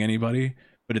high-fiving anybody.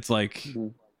 But it's like,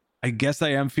 I guess I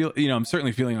am I'm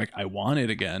certainly feeling like I want it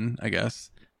again, I guess.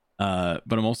 But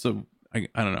I'm also, I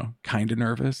don't know, kind of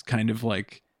nervous, kind of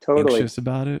like anxious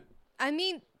about it. I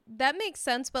mean, that makes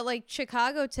sense, but like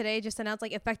Chicago today just announced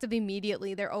like effective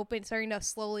immediately they're starting to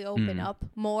slowly open up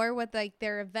more with like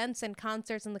their events and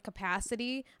concerts and the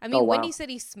capacity. I mean, Windy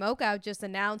City Smokeout just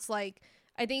announced like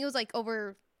I think it was like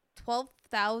over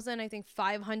 12,000, I think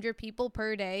 500 people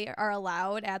per day are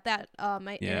allowed at that. And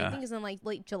I think it's in like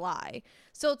late July.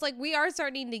 So it's like we are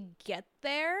starting to get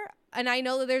there. And I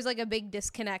know that there's like a big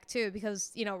disconnect too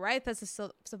because Riot Fest is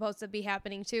supposed to be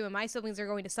happening too, and my siblings are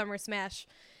going to Summer Smash,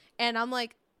 and I'm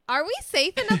like, are we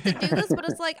safe enough to do this? But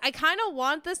it's like, I kind of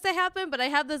want this to happen, but I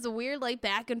have this weird like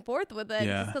back and forth with it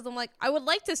because I'm like, I would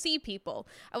like to see people.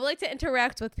 I would like to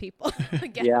interact with people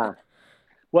again. Yeah.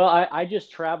 Well, I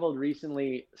just traveled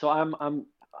recently. So I'm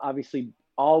obviously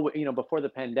before the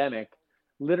pandemic,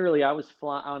 literally I was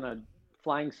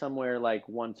flying somewhere like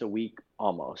once a week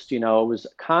almost, it was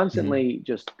constantly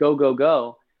just go, go,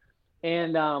 go.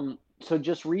 And so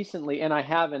just recently, and I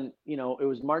haven't, it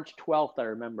was March 12th, I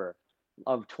remember,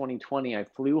 of 2020, I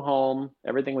flew home.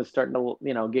 Everything was starting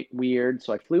to, get weird.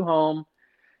 So I flew home,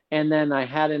 and then I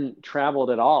hadn't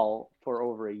traveled at all for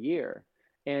over a year.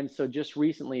 And so just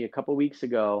recently, a couple weeks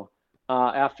ago,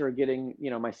 after getting,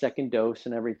 my second dose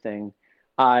and everything,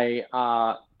 I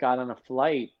got on a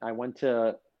flight. I went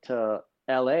to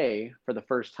LA for the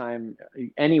first time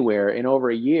anywhere in over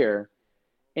a year.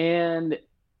 And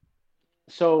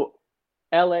so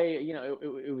LA,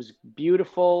 it was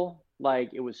beautiful.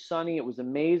 Like, it was sunny, it was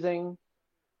amazing.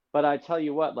 But I tell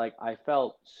you what, like, I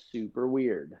felt super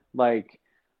weird. Like,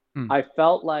 I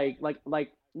felt like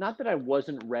not that I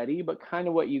wasn't ready, but kind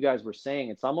of what you guys were saying.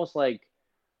 It's almost like,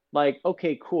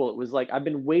 okay, cool. It was like, I've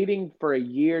been waiting for a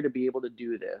year to be able to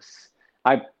do this.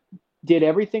 I did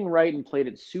everything right and played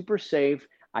it super safe.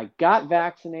 I got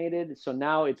vaccinated. So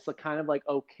now it's kind of like,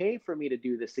 okay for me to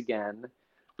do this again.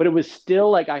 But it was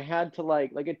still like, I had to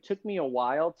like it took me a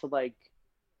while to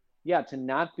to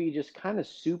not be just kind of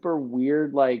super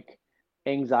weird, like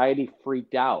anxiety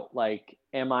freaked out. Like,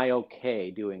 am I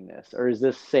okay doing this? Or is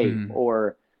this safe?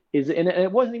 Or is it, and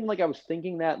it wasn't even like I was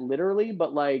thinking that literally,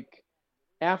 but like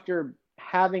after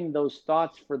having those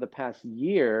thoughts for the past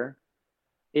year,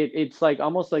 it's like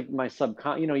almost like my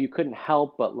you couldn't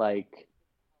help but like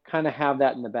kind of have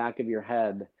that in the back of your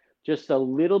head, just a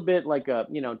little bit, like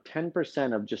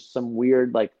 10% of just some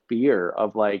weird like fear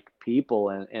of like people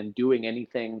and doing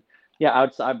anything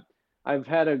outside. I've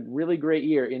had a really great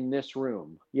year in this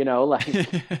room,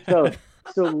 like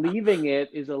so leaving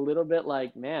it is a little bit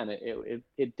like, man,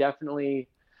 it definitely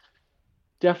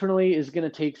is going to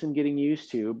take some getting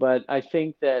used to. But I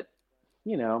think that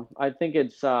I think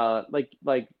it's like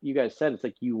you guys said, it's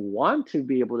like you want to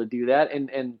be able to do that, and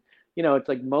it's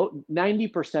like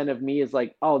 90% of me is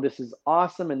like, oh, this is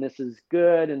awesome and this is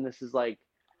good and this is like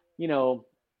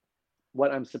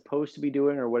what I'm supposed to be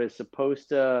doing, or what is supposed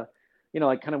to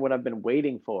like kind of what I've been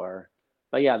waiting for.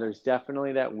 But yeah, there's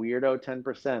definitely that weirdo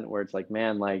 10% where it's like,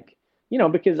 man, like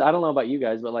because I don't know about you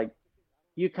guys, but like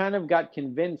you kind of got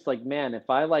convinced, like, man, if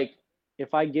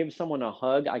I give someone a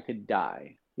hug, I could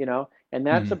die, and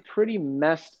that's a pretty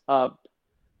messed up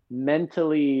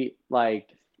mental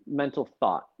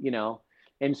thought,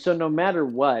 and so no matter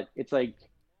what, it's like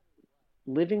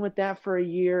living with that for a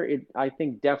year, I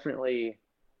think definitely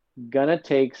gonna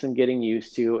take some getting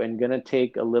used to, and gonna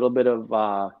take a little bit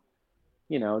of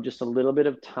just a little bit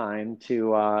of time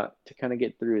to kind of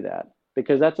get through that,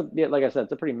 because like I said,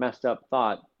 it's a pretty messed up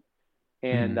thought.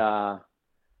 And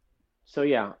so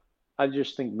yeah, I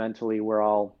just think mentally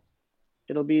it'll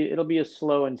be a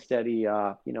slow and steady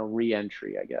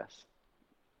re-entry, I guess.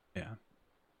 Yeah.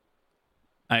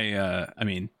 I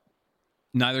mean,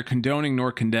 neither condoning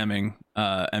nor condemning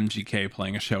MGK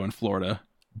playing a show in Florida,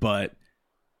 but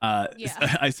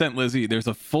I sent Lizzie, there's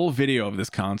a full video of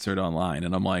this concert online,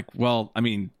 and I'm like, well, I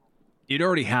mean, it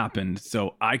already happened,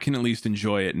 so I can at least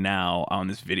enjoy it now on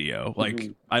this video.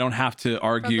 Like, I don't have to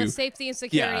argue from the safety and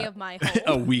security of my home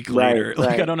a week later.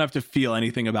 Like, I don't have to feel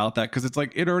anything about that, because it's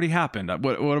like, it already happened.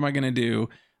 What am I going to do?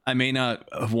 I may not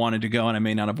have wanted to go, and I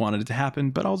may not have wanted it to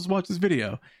happen, but I'll just watch this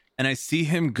video. And I see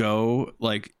him go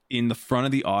like in the front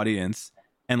of the audience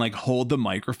and like hold the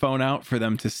microphone out for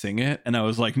them to sing it. And I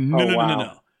was like,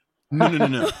 no.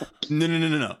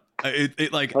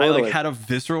 It like, totally. I like had a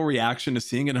visceral reaction to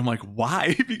seeing it. And I'm like,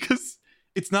 why? Because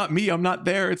it's not me. I'm not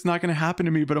there. It's not going to happen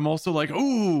to me. But I'm also like,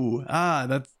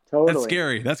 that's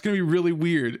scary. That's going to be really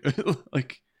weird.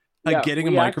 like getting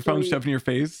a microphone shoved in your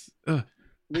face. Ugh.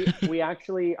 We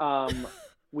actually,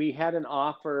 we had an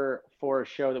offer for a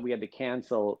show that we had to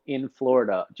cancel in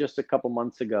Florida just a couple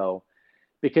months ago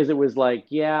because it was like,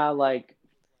 yeah, like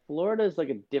Florida is like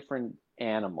a different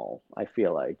animal, I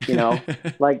feel like,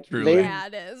 like Truly. Yeah,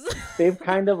 it is. they've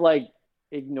kind of like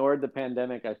ignored the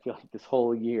pandemic, I feel like this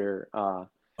whole year. Oh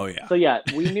yeah. So yeah,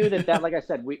 we knew that like I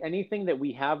said, we anything that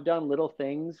we have done, little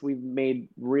things, we've made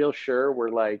real sure we're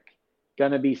like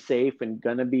gonna be safe and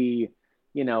gonna be,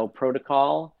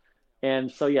 protocol.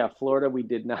 And so yeah, Florida, we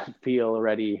did not feel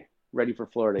ready for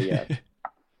Florida yet.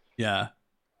 Yeah.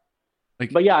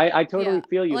 Like But yeah, I totally Yeah.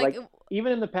 feel you. Like Like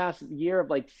even in the past year of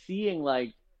like seeing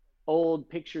like old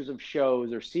pictures of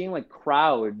shows or seeing like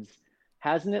crowds,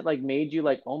 hasn't it like made you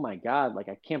like, oh my God, like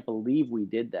I can't believe we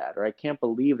did that, or I can't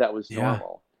believe that was yeah.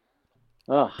 normal.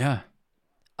 Ugh. Yeah.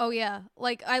 oh yeah.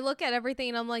 Like I look at everything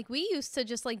and I'm like, we used to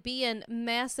just like be in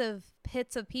massive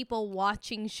pits of people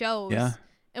watching Yeah. shows.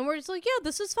 And we're just like, yeah,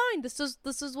 this is fine. This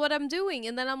is what I'm doing.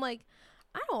 And then I'm like,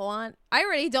 I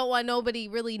already don't want nobody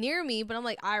really near me, but I'm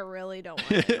like, I really don't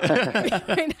want anybody near me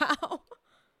right now.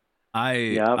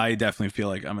 Yep. I definitely feel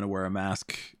like I'm gonna wear a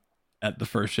mask at the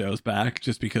first shows back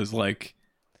just because like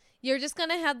You're just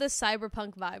gonna have this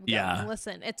cyberpunk vibe going. Yeah.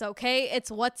 Listen, it's okay.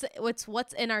 It's what's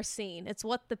in our scene. It's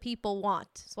what the people want.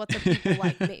 It's what the people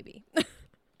like, maybe. I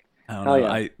don't Hell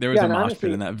know. yeah. There was Yeah, a and mosh honestly,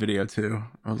 pit in that video too.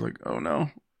 I was like, oh no.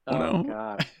 Oh oh no.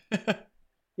 God.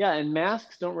 Yeah, and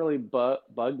masks don't really bug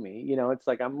me. It's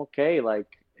like I'm okay. Like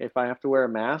if I have to wear a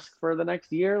mask for the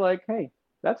next year, like, hey,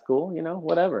 that's cool.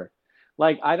 Whatever.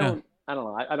 Like Yeah. I don't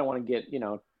know. I don't want to get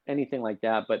anything like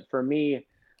that. But for me,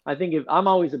 I think if I'm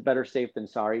always a better safe than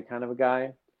sorry kind of a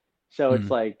guy. So it's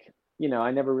Mm. like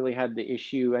I never really had the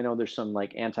issue. I know there's some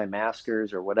like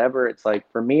anti-maskers or whatever. It's like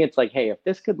for me, it's like, hey, if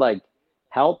this could like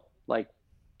help, like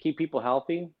keep people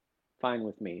healthy, fine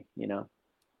with me.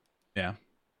 Yeah.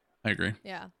 I agree.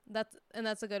 Yeah,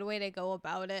 that's a good way to go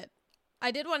about it.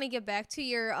 I did want to get back to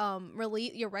your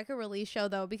your record release show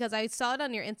though, because I saw it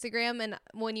on your Instagram, and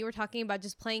when you were talking about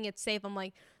just playing it safe, I'm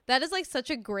like, that is like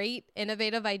such a great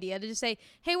innovative idea to just say,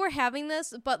 hey, we're having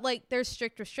this, but like there's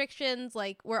strict restrictions,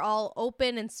 like we're all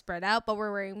open and spread out, but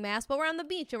we're wearing masks, but we're on the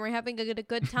beach and we're having a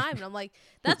good time. And I'm like,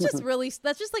 that's just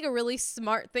like a really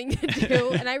smart thing to do,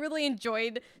 and I really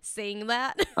enjoyed saying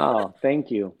that. Oh,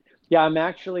 thank you. Yeah,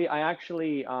 I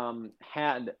actually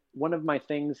had one of my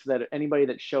things that anybody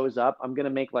that shows up, I'm gonna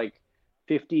make like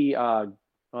 50 well,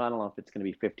 I don't know if it's gonna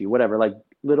be 50, whatever, like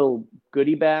little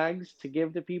goodie bags to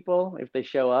give to people if they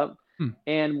show up. Hmm.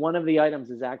 And one of the items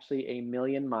is actually a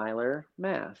Million Miler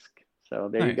mask. So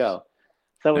there you Nice. go.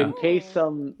 So Yeah. in case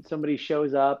Oh. somebody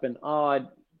shows up and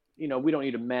we don't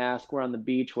need a mask, we're on the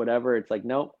beach, whatever. It's like,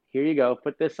 nope, here you go,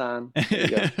 put this on. There you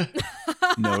go.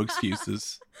 No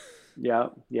excuses. Yeah,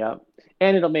 yeah.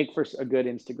 And it'll make for a good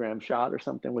Instagram shot or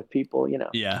something with people.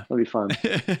 Yeah. It'll be fun.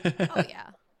 Oh yeah.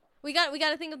 We got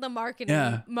to think of the marketing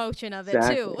Yeah. motion of it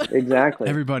too. Exactly.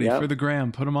 Everybody Yep. for the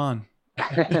gram, put them on.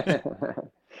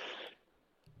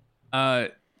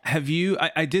 Have you?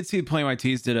 I did see Plain White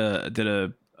Tees did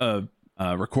a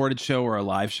recorded show or a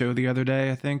live show the other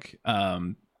day. I think.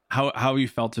 How you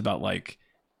felt about like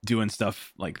doing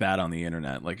stuff like that on the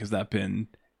internet? Like, has that been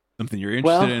something you're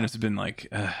interested in? Has it been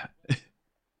like?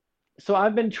 So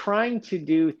I've been trying to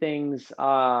do things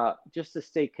just to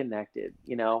stay connected.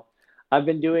 I've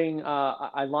been doing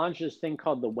I launched this thing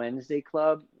called the Wednesday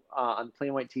Club on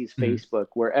Plain White Tees Facebook,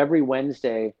 where every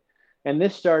Wednesday, and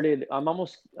this started, I'm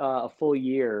almost a full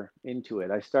year into it.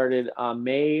 I started I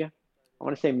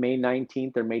want to say May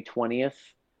 19th or May 20th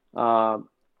of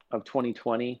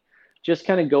 2020, just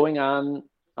kind of going on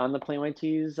the Plain White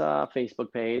Tees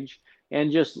Facebook page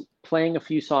and just playing a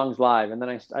few songs live. And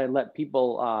then I let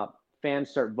people,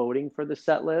 fans start voting for the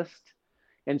set list.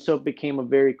 And so it became a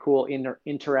very cool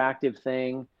interactive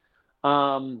thing.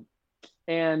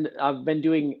 And I've been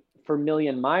doing for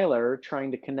Million Miler,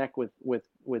 trying to connect with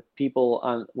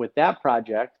people with that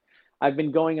project. I've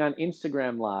been going on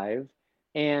Instagram Live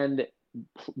and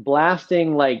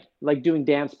blasting like doing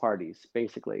dance parties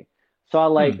basically. So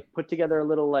I'll like put together a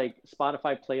little like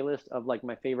Spotify playlist of like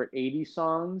my favorite 80's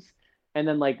songs, and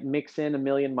then like mix in a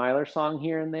Million Miler song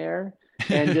here and there,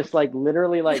 and just like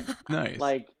literally Nice.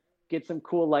 like get some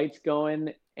cool lights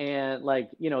going, and like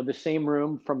the same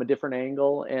room from a different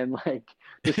angle, and like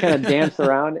just kind of dance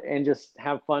around and just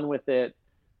have fun with it.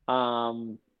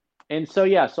 And so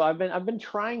yeah, so I've been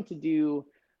trying to do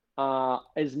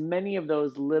as many of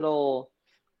those little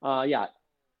yeah,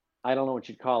 I don't know what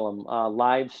you'd call them,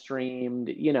 live streamed,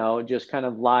 just kind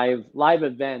of live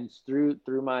events through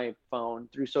my phone,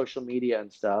 through social media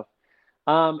and stuff.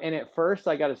 And at first,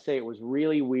 I got to say, it was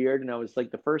really weird. And I was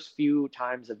like, the first few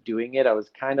times of doing it, I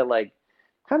was kind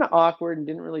kind of awkward and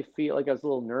didn't really feel like I was a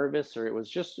little nervous, or it was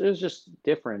just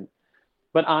different.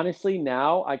 But honestly,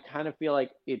 now I kind of feel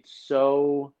like it's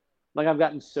so, like I've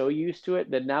gotten so used to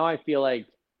it that now I feel like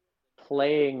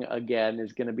playing again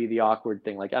is going to be the awkward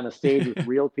thing. Like on a stage with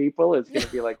real people, it's going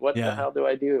to be like, what the Yeah. hell do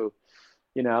I do?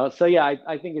 So yeah,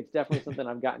 I think it's definitely something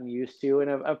I've gotten used to,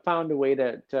 and I've found a way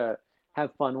to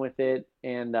have fun with it.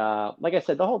 And like I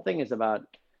said, the whole thing is about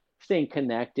staying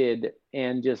connected,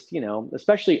 and just,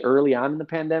 especially early on in the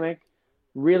pandemic,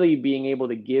 really being able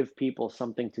to give people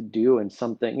something to do, and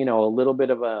something, a little bit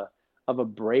of a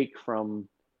break from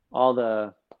all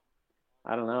the,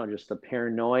 I don't know, just the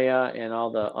paranoia and all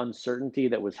the uncertainty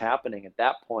that was happening at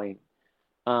that point.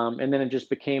 And then it just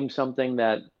became something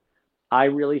that I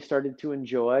really started to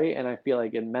enjoy, and I feel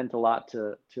like it meant a lot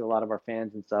to a lot of our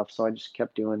fans and stuff. So I just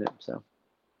kept doing it. So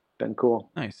been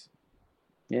cool. Nice.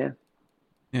 Yeah.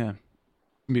 Yeah.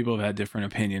 People have had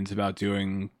different opinions about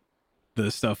doing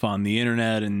the stuff on the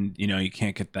internet, and you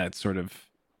can't get that sort of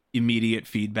immediate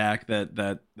feedback,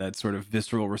 that sort of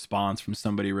visceral response from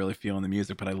somebody really feeling the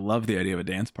music. But I love the idea of a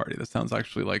dance party. That sounds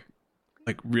actually like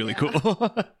really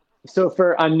cool. So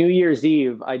on New Year's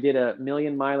Eve, I did a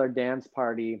Million Miler dance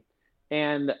party,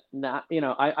 and not,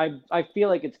 I feel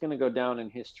like it's going to go down in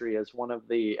history as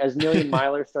as Million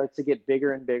Miler starts to get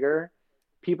bigger and bigger.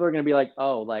 People are going to be like,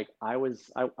 oh, like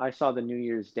I saw the New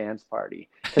Year's dance party,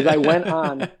 because I went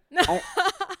on.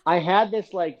 I had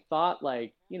this like thought,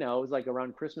 like, it was like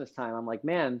around Christmas time. I'm like,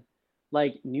 man,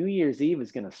 like New Year's Eve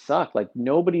is going to suck. Like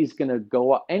nobody's going to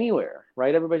go anywhere,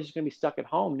 right? Everybody's just going to be stuck at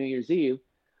home New Year's Eve.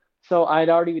 So I'd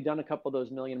already done a couple of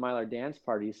those Million Miler dance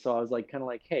parties. So I was like, kind of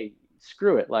like, hey,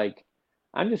 screw it. Like,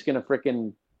 I'm just going to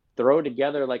freaking throw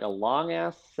together like a long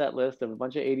ass set list of a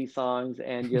bunch of 80s songs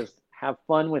and just have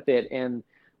fun with it. And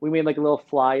we made like a little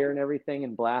flyer and everything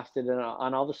and blasted it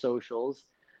on all the socials.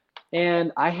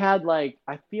 And I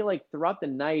feel like throughout the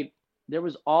night, there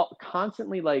was all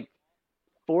constantly like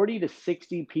 40 to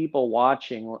 60 people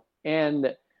watching.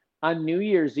 And on New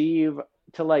Year's Eve,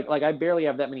 to like I barely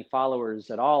have that many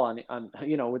followers at all on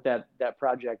with that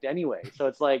project anyway. So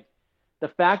it's like the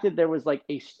fact that there was like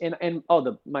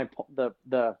the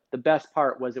best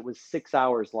part was it was 6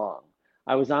 hours long.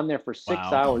 I was on there for 6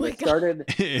 Wow. hours. It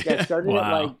started Wow.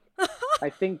 at like, I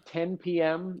think 10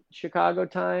 p.m. Chicago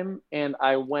time, and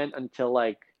I went until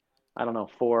like, I don't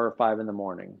know, 4 or 5 in the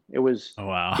morning. It was Oh,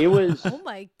 wow. Oh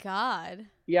my God.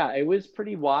 yeah, it was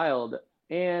pretty wild,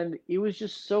 and it was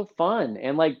just so fun.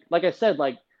 And like I said,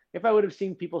 like if I would have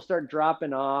seen people start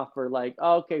dropping off, or like,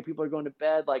 oh, okay, people are going to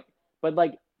bed, like, but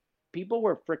like people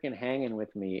were freaking hanging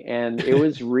with me, and it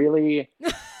was really,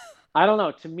 I don't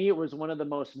know, to me it was one of the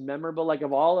most memorable, like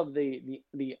of all of the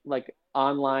like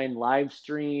online live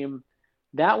stream.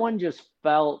 That one just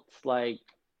felt like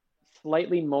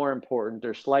slightly more important,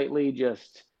 or slightly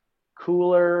just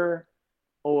cooler,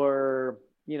 or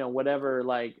whatever,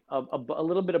 like a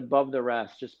little bit above the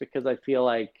rest, just because I feel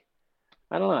like,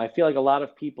 I don't know, I feel like a lot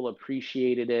of people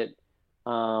appreciated it,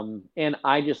 and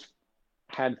I just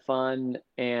had fun,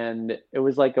 and it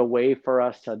was like a way for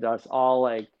us all,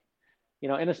 like,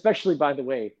 and especially, by the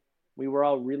way, we were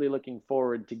all really looking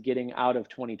forward to getting out of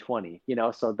 2020,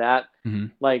 so that,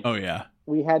 like, Oh yeah.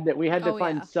 we had to Oh,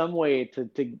 find yeah. some way to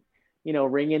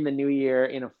ring in the new year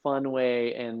in a fun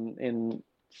way, and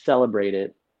celebrate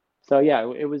it. So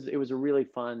yeah, it was a really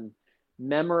fun,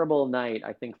 memorable night,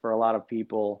 I think, for a lot of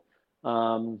people.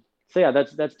 So yeah,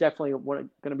 that's definitely going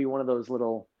to be one of those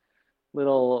little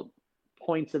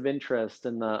points of interest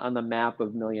on the map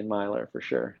of Million Miler, for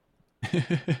sure.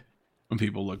 When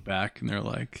people look back and they're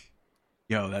like,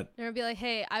 yo, They're gonna be like,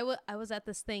 hey, I was at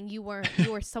this thing. You weren't.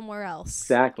 You were somewhere else.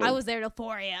 Exactly. I was there till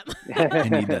 4 a.m. I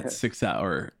need that 6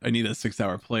 hour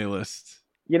playlist.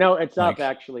 It's Like, up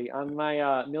actually on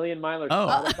my Million Miler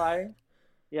Oh. Spotify.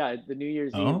 Yeah, the New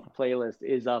Year's Eve playlist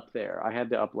is up there. I had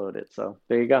to upload it, so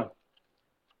there you go.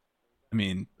 I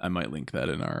mean, I might link that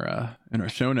in our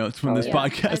show notes when this I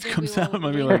podcast think comes we out. will I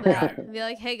might be link like, that. Be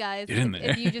like, hey guys, Get in if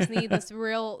there. you just need this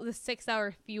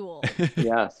 6-hour fuel.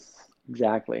 Yes,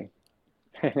 exactly.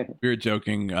 we were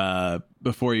joking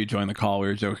before you joined the call. We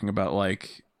were joking about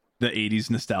like the 80s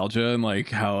nostalgia and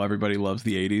like how everybody loves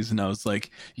the 80s, and I was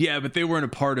like, yeah, but they weren't a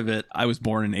part of it. I was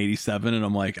born in 87, and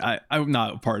I'm like, I'm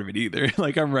not a part of it either.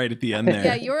 Like, I'm right at the end there.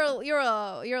 Yeah, you're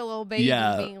a little baby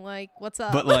being like, what's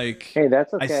up? But like, Hey,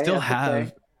 that's okay. I still That's have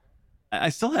okay. I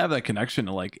still have that connection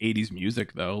to like 80s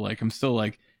music though. Like, I'm still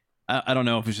like, I don't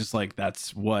know if it's just like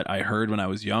that's what I heard when I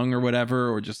was young or whatever,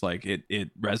 or just like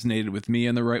it resonated with me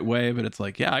in the right way. But it's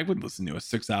like, yeah, I would listen to a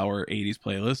 6-hour 80s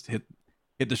playlist, hit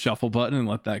the shuffle button and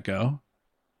let that go.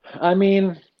 I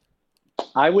mean,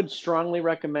 I would strongly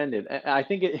recommend it. I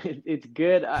think it's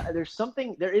good.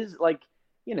 There is like,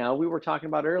 we were talking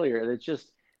about earlier. It's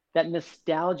just that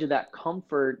nostalgia, that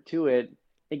comfort to it.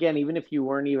 Again, even if you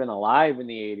weren't even alive in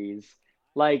the 80's,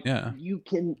 like Yeah. you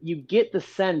get the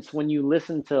sense when you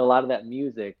listen to a lot of that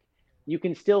music, you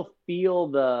can still feel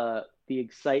the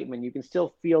excitement. You can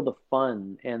still feel the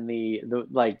fun and the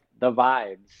like the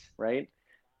vibes, right?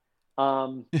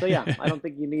 So yeah, I don't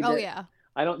think you need Oh to. yeah.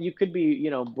 You could be,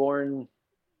 born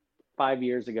 5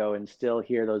 years ago and still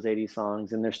hear those 80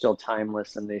 songs, and they're still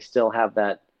timeless, and they still have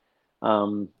that,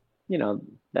 um, you know,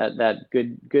 that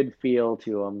good feel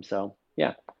to them. So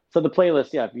yeah. So the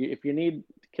playlist, yeah, if you need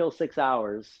to kill 6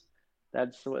 hours,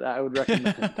 that's what I would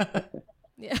recommend.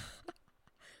 Yeah.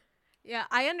 Yeah,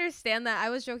 I understand that. I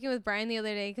was joking with Brian the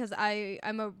other day because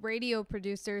I'm a radio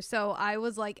producer, so I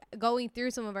was like going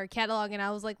through some of our catalog and I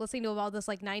was like listening to all this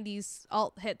like 90s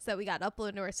alt hits that we got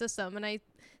uploaded to our system, and I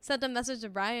sent a message to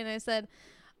Brian and I said,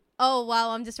 "Oh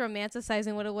wow, I'm just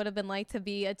romanticizing what it would have been like to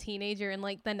be a teenager in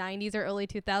like the 90s or early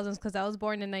 2000s because I was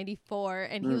born in 94."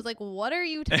 And he was like, "What are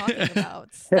you talking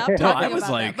about? Stop No, talking I was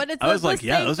about like, that." But it's I was the like,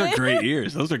 yeah, same those are thing. great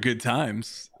years. Those are good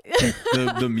times.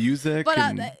 The music But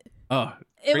and oh,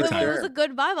 it great was time. Sure. a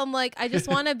good vibe. I'm like, I just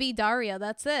want to be Daria.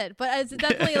 That's it. But it's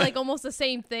definitely like almost the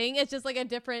same thing. It's just like a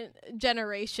different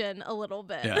generation a little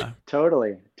bit. Yeah.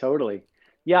 Totally, totally.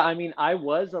 Yeah, I mean, I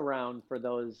was around for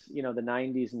those, the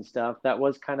 90's and stuff. That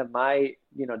was kind of my,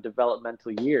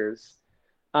 developmental years.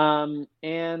 And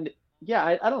yeah,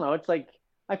 I don't know. It's like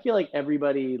I feel like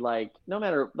everybody, like, no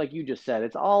matter, like you just said,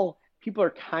 it's all people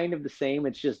are kind of the same.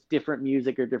 It's just different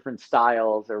music or different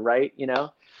styles, or right,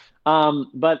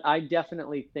 But I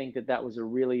definitely think that was a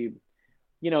really,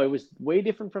 it was way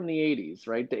different from the 80's,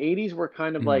 right? The 80's were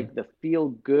kind of Mhm. like the feel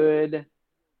good,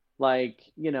 like,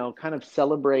 kind of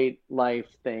celebrate life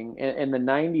thing. And the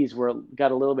 90's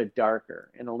got a little bit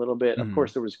darker, and a little bit, of Mhm.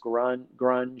 course, there was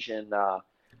grunge, and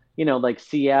like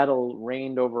Seattle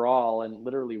rained overall, and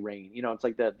literally rain. It's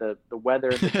like the weather,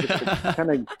 just the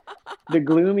kind of the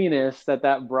gloominess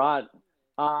that brought.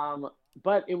 Um,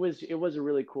 but it was a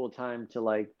really cool time to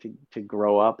like to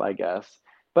grow up, I guess.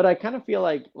 But I kind of feel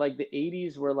like the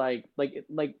 80's were like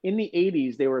in the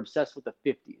 80's they were obsessed with the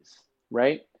 50's,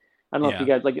 right? I don't know if you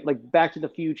Yeah. guys like Back to the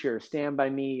Future, Stand by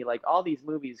Me, like all these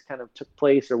movies kind of took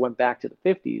place or went back to the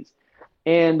 50's.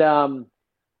 And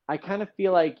I kind of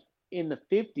feel like in the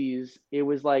 50's, it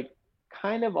was like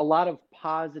kind of a lot of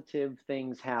positive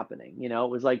things happening. It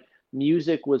was like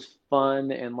music was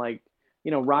fun, and like,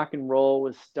 rock and roll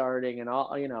was starting, and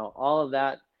all of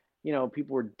that,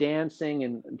 people were dancing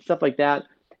and stuff like that.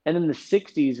 And then the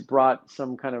 60's brought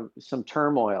some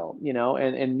turmoil,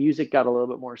 and music got a little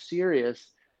bit more serious.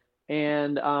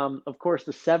 And of course,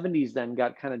 the 70's then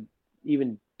got kind of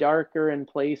even darker in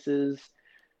places.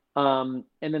 And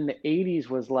then the 80's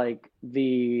was like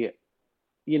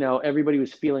everybody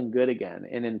was feeling good again.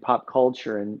 And in pop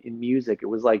culture and in music, it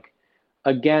was like,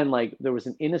 again, like there was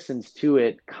an innocence to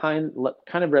it, kind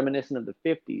of reminiscent of the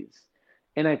 50's.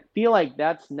 And I feel like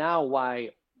that's now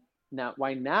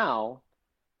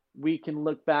we can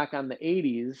look back on the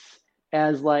 80's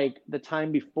as like the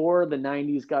time before the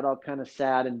 90's got all kind of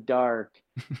sad and dark,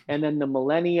 and then the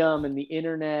millennium and the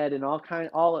internet and all the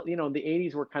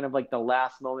 80's were kind of like the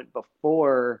last moment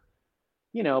before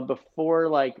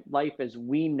like life as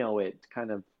we know it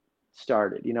kind of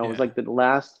started. It was Yeah. like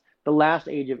the last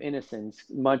age of innocence,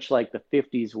 much like the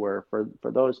 50's were for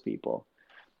those people.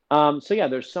 So yeah,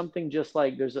 there's something just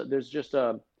like there's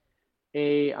a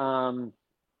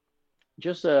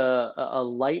just a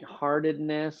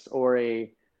lightheartedness, or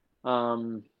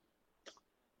um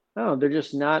I don't know, they're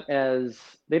just not as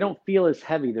they don't feel as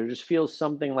heavy. There just feels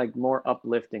something like more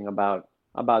uplifting about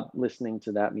listening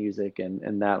to that music,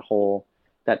 and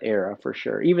that era, for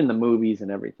sure. Even the movies and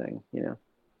everything.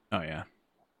 Oh yeah.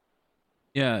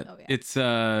 Yeah. Oh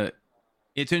yeah.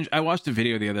 I watched a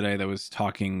video the other day that was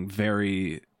talking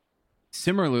very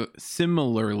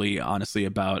similarly, honestly,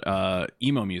 about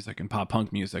emo music and pop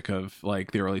punk music of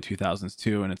like the early 2000s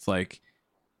too. And it's like,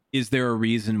 is there a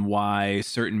reason why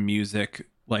certain music,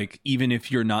 like even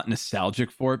if you're not nostalgic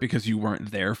for it because you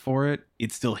weren't there for it,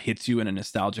 it still hits you in a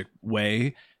nostalgic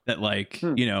way, that like,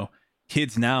 Hmm.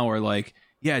 kids now are like,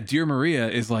 yeah, Dear Maria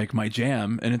is like my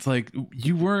jam. And it's like,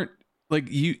 you weren't, like,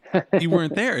 you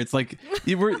weren't there. It's like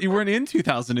you weren't in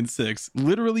 2006.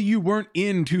 Literally, you weren't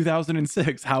in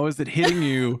 2006. How is it hitting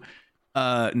you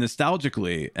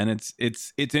nostalgically? And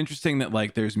it's interesting that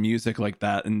like there's music like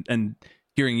that, and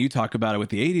hearing you talk about it with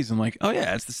the 80's, I'm like, oh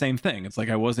yeah, it's the same thing. It's like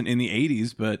I wasn't in the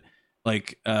 80's, but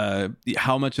like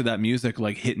how much of that music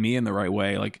like hit me in the right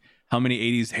way? Like how many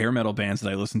 80s hair metal bands that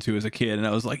I listened to as a kid, and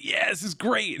I was like, yeah, this is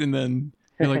great. And then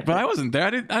you're like, but I wasn't there.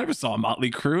 I never saw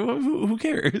Motley Crue. Who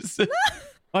cares?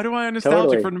 Why do I have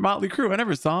nostalgia Totally. for Motley Crue? I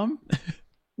never saw them.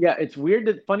 Yeah, it's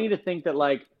funny to think that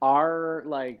like our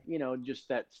like, you know, just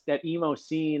that emo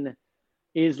scene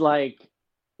is like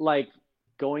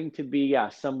going to be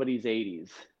somebody's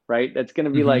 80's, right? That's going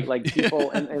to be Hmm. like Yeah. people,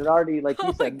 and it already, like you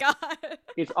Oh my said, god.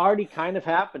 it's already kind of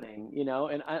happening, you know.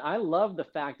 And I love the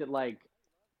fact that like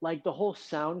the whole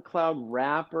SoundCloud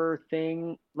rapper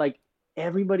thing, like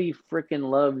everybody freaking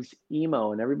loves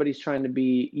emo, and everybody's trying to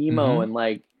be emo, Hmm. and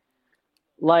like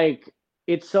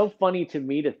it's so funny to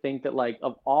me to think that like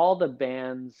of all the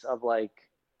bands of like,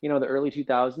 you know, the early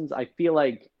 2000s, I feel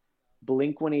like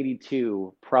Blink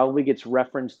 182 probably gets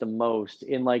referenced the most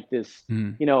in like this,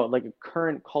 Mm. you know, like a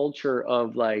current culture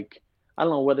of like, I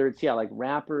don't know whether it's like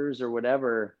rappers or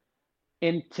whatever.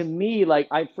 And to me, like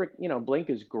you know, Blink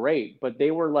is great, but they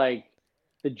were like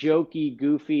the jokey,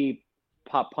 goofy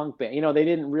pop punk band. You know, they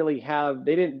didn't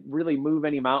really move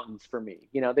any mountains for me.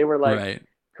 You know, they were like Right.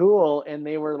 cool, and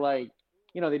they were like,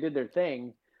 you know, they did their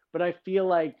thing. But I feel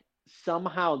like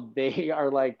somehow they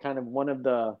are like kind of one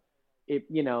of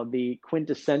you know, the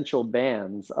quintessential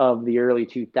bands of the early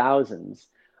 2000s.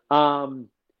 Um,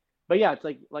 but yeah, it's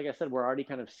like I said, we're already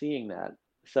kind of seeing that.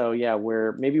 So yeah,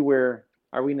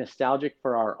 are we nostalgic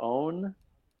for our own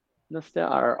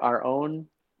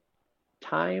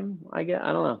time? I guess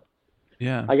I don't know.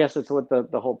 Yeah. I guess that's what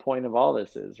the whole point of all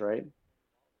this is, right?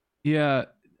 Yeah.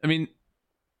 I mean,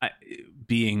 I,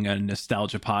 being a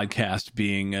nostalgia podcast,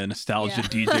 being a nostalgia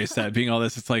Yeah. DJ set, being all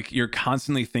this, it's like you're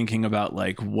constantly thinking about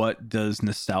like, what does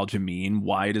nostalgia mean?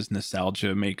 Why does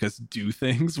nostalgia make us do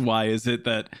things? Why is it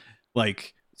that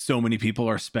like so many people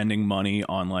are spending money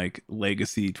on like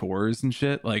legacy tours and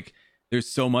shit? Like there's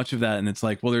so much of that. And it's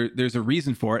like, well, there's a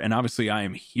reason for it. And obviously I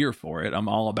am here for it. I'm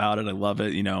all about it. I love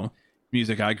it. You know,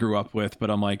 music I grew up with,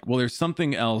 but I'm like, well, there's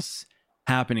something else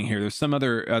happening here. There's some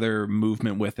other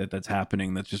movement with it that's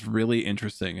happening that's just really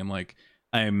interesting. And like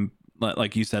I'm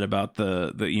like you said about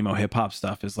the emo hip hop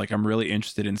stuff, is like I'm really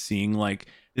interested in seeing like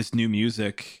this new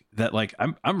music that like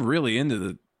I'm really into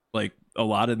the like a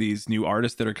lot of these new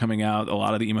artists that are coming out, a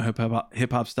lot of the emo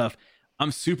hip hop stuff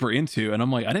I'm super into. And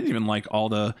I'm like, I didn't even like all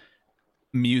the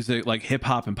music, like hip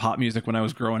hop and pop music when I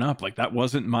was growing up. Like that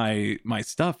wasn't my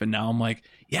stuff. And now I'm like,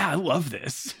 yeah, I love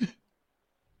this.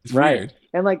 It's Right. weird.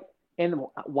 And like, and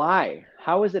why?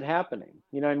 How is it happening?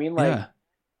 You know what I mean? Yeah.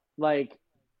 Like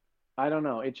I don't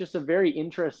know. It's just a very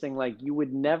interesting. Like you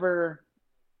would never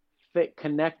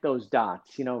connect those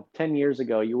dots. You know, 10 years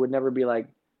ago, you would never be like,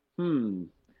 hmm.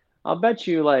 I'll bet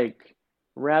you like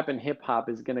rap and hip hop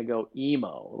is gonna go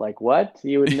emo. Like what?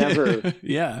 You would never.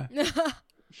 Yeah.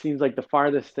 Seems like the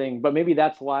farthest thing, but maybe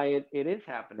that's why it is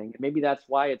happening. Maybe that's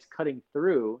why it's cutting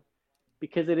through,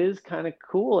 because it is kind of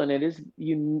cool, and it is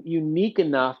unique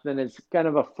enough, and it's kind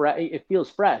of it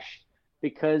feels fresh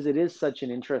because it is such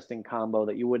an interesting combo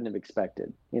that you wouldn't have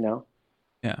expected, you know?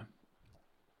 Yeah.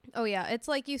 Oh yeah, it's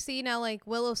like you see now, like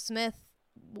Willow Smith,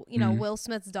 you know, Mhm. Will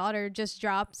Smith's daughter just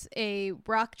dropped a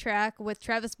rock track with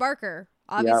Travis Barker,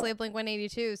 Yep, obviously Blink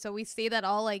 182. So we see that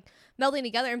all like melding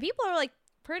together, and people are like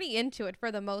pretty into it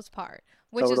for the most part,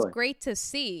 which is totally. great to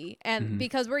see. And Mhm.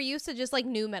 because we're used to just like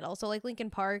new metal, so like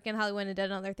Linkin Park and Hollywood and Dead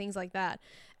and other things like that,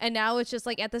 and now it's just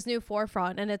like at this new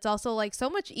forefront, and it's also like so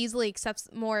much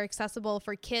more accessible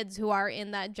for kids who are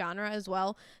in that genre as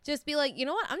well. Just be like, you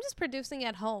know what, I'm just producing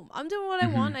at home, I'm doing what I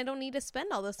want, Mhm. I don't need to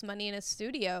spend all this money in a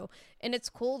studio. And it's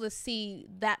cool to see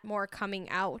that more coming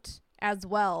out as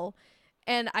well.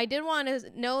 And I did want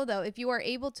to know, though, if you are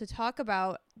able to talk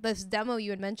about this demo you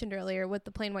had mentioned earlier with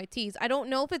the Plain White Tees. I don't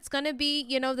know if it's going to be,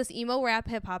 you know, this emo rap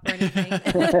hip hop or anything,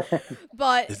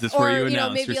 but, Is this where or, you you know,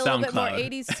 announce maybe your a little bit more SoundCloud?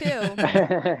 80s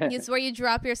too. It's where you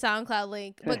drop your SoundCloud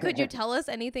link. But could you tell us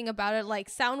anything about it, like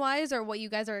sound wise, or what you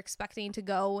guys are expecting to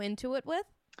go into it with?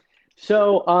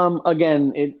 So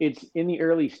again, it's in the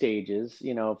early stages,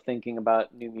 you know, of thinking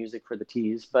about new music for the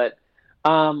teas, but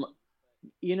um,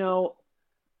 you know,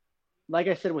 like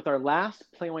I said, with our last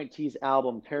Plain White Tees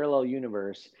album, Parallel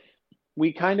Universe,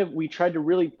 we tried to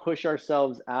really push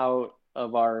ourselves out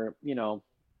of our, you know,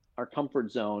 our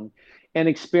comfort zone, and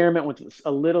experiment with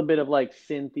a little bit of like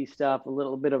synthy stuff, a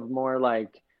little bit of more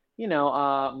like, you know,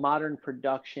 modern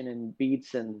production and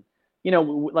beats, and you know,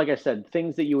 like I said,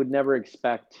 things that you would never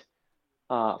expect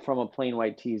from a Plain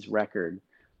White Tees record.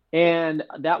 And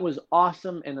that was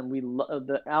awesome. And then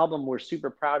the album, we're super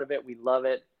proud of it. We love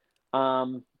it.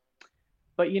 Um,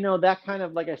 but you know, that kind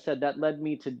of, like I said, that led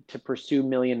me to pursue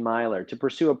Million Miler, to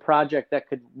pursue a project that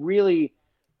could really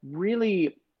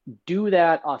do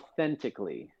that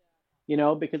authentically.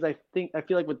 because I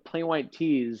feel like with Plain White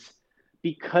Tees,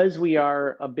 because we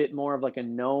are a bit more of like a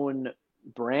known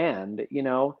brand,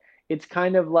 it's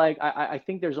kind of like I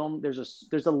think there's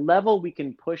a level we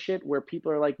can push it where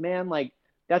people are like, man, like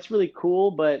that's really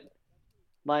cool, but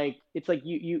like it's like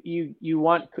you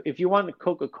want, if you want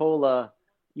Coca-Cola,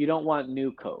 you don't want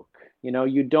new Coke,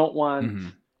 you don't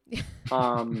want Hmm.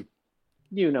 um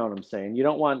you know what I'm saying, you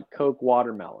don't want Coke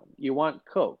watermelon, you want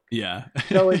Coke. Yeah.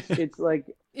 So it's like,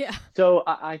 Yeah. so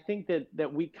I think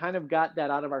that we kind of got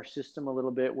that out of our system a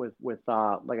little bit with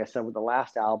like I said, with the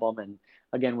last album, and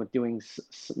again with doing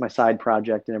my side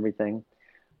project and everything.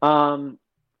 Um,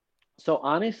 so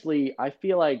honestly, I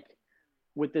feel like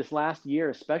with this last year,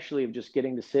 especially of just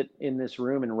getting to sit in this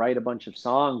room and write a bunch of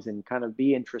songs and kind of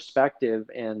be introspective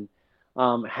and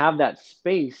have that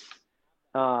space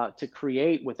to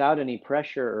create without any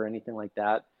pressure or anything like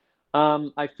that.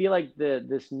 I feel like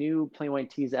this new Plain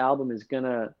White Tees album is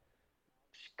gonna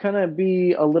kind of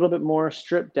be a little bit more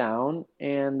stripped down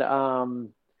and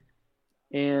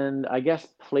I guess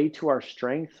play to our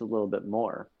strengths a little bit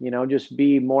more. Just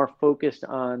be more focused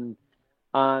on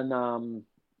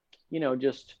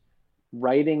just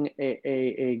writing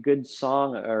a good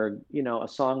song, or a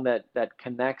song that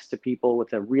connects to people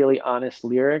with a really honest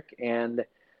lyric, and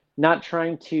not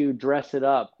trying to dress it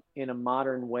up in a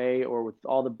modern way or with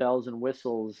all the bells and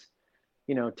whistles,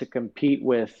 to compete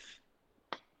with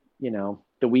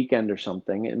the weekend or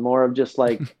something, and more of just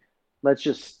like, let's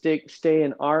just stay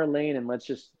in our lane, and let's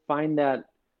just find that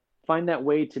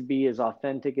way to be as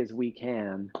authentic as we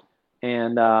can.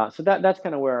 And so that's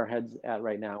kind of where our head's at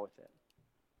right now with it.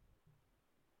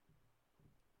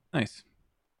 Nice.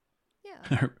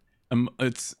 Yeah.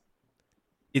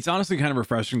 It's honestly kind of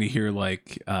refreshing to hear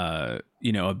like a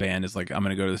band is like, I'm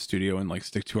gonna go to the studio and like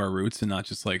stick to our roots and not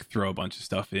just like throw a bunch of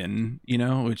stuff in,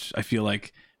 which I feel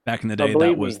like back in the Oh, day that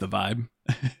believe was me, the vibe.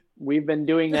 we've been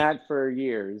doing that for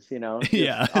years, just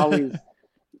Yeah. always,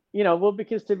 well,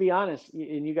 because to be honest,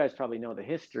 and you guys probably know the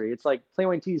history, it's like Plain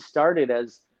White T's started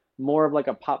as more of like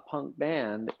a pop punk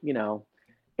band,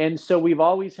 and so we've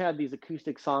always had these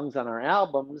acoustic songs on our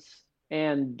albums,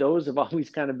 and those have always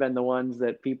kind of been the ones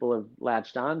that people have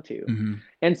latched onto. Hmm.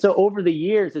 And so over the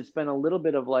years, it's been a little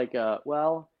bit of like,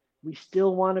 well, we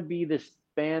still want to be this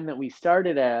band that we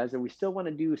started as, and we still want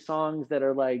to do songs that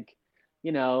are like,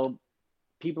 you know,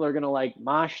 people are gonna like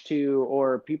mosh to,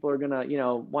 or people are gonna,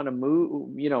 want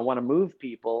to move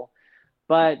people.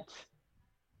 But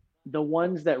the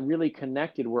ones that really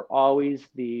connected were always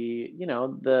the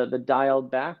dialed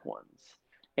back ones.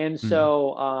 And Hmm.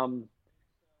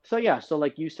 so yeah, so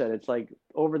like you said, it's like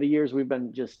over the years we've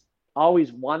been just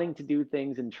always wanting to do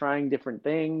things and trying different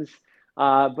things.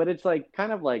 But it's like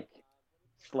kind of like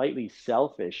slightly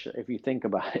selfish if you think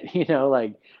about it,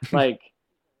 like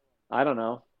I don't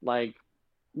know, like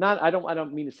not I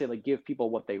don't mean to say like give people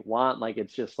what they want, like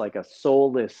it's just like a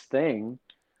soulless thing.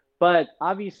 But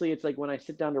obviously, it's like when I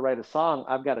sit down to write a song,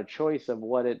 I've got a choice of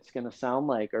what it's going to sound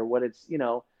like, or what is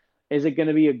it going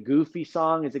to be a goofy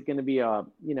song? Is it going to be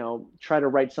try to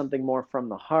write something more from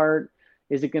the heart?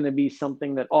 Is it going to be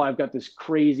something that, oh, I've got this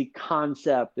crazy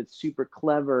concept that's super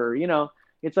clever?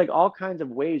 It's like all kinds of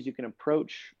ways you can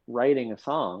approach writing a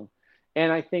song.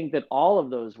 And I think that all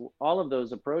of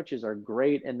those approaches are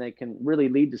great, and they can really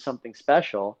lead to something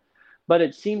special. But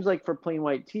it seems like for Plain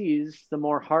White Tees, the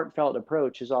more heartfelt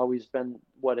approach has always been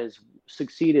what has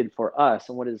succeeded for us,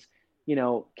 and what is,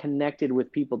 connected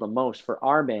with people the most for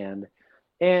our band.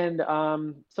 And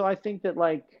so I think that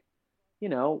like,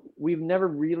 we've never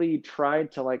really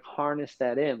tried to like harness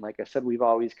that in. Like I said, we've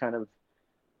always kind of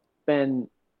been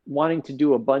wanting to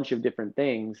do a bunch of different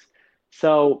things.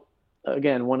 So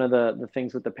again, one of the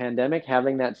things with the pandemic,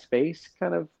 having that space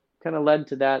kind of led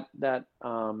to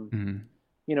Hmm.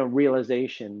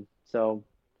 realization. So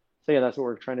yeah, that's what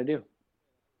we're trying to do.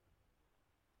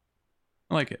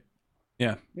 I like it.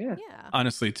 Yeah. Yeah. Yeah.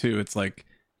 Honestly, too, it's like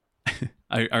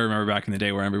I remember back in the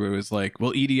day where everybody was like,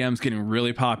 well, EDM's getting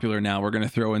really popular now. We're going to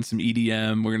throw in some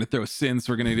EDM. We're going to throw synths.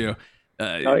 We're going to do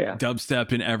Oh yeah.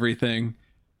 dubstep and everything.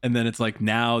 And then it's like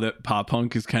now that pop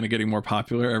punk is kind of getting more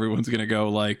popular, everyone's going to go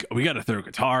like, we got to throw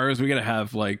guitars. We got to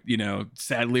have like,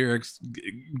 sad lyrics.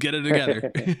 Get it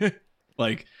together.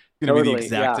 Like, it's going to be the Totally.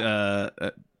 exact, Yeah.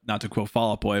 not to quote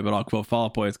Fall Out Boy, but I'll quote Fall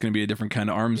Out Boy. It's going to be a different kind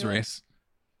of arms Yeah. race.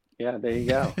 Yeah. There you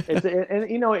go. And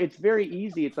it's very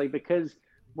easy. It's like, because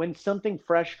when something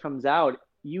fresh comes out,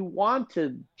 you want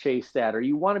to chase that, or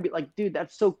you want to be like, dude,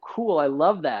 that's so cool. I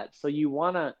love that. So you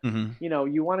want to, Hmm.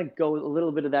 go a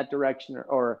little bit of that direction,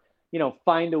 or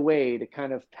find a way to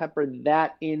kind of pepper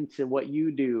that into what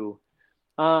you do.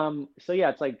 So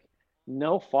yeah, it's like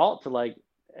no fault to like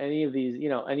any of these,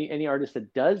 any artist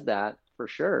that does that for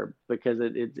sure, because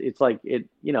it's like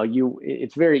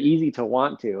it's very easy to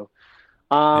want to.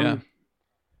 Yeah.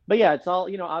 But yeah, it's all,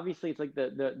 obviously it's like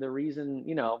the reason,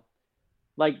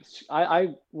 like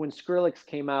I when Skrillex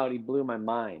came out, he blew my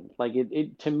mind. Like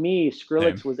it to me, Same.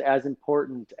 Skrillex was as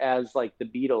important as like the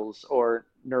Beatles or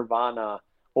Nirvana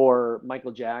or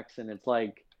Michael Jackson. It's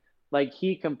like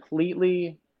he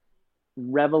completely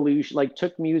like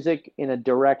took music in a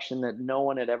direction that no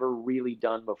one had ever really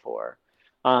done before.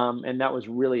 And that was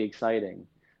really exciting.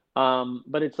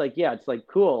 But it's like, yeah, it's like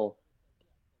cool.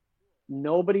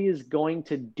 Nobody is going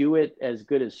to do it as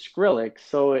good as Skrillex.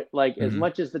 So like as Mhm.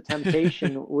 much as the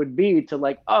temptation would be to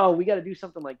like, oh, we got to do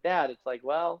something like that. It's like,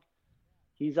 well,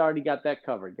 he's already got that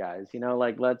covered, guys.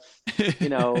 Like let's,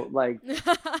 like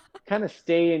kind of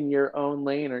stay in your own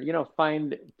lane, or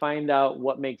find out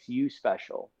what makes you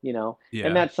special. And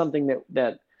Yeah. that's something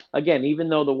that again, even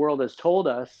though the world has told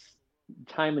us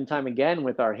time and time again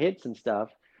with our hits and stuff,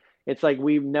 it's like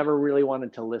we've never really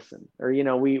wanted to listen, or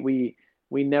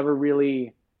we never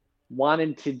really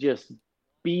wanted to just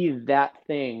be that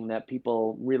thing that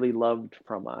people really loved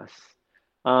from us.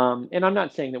 And I'm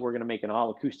not saying that we're going to make an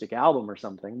all acoustic album or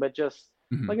something, but just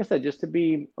Mhm. like I said, just to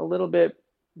be a little bit,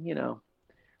 a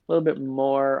little bit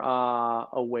more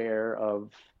aware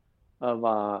of of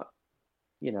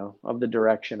the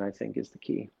direction, I think is the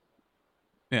key.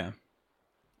 Yeah.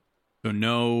 So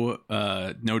no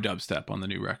dubstep on the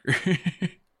new record.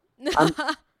 I'm,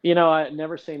 I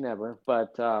never say never,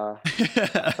 but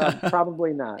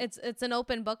probably not. It's an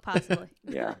open book, possibly.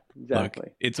 Yeah, Look, exactly.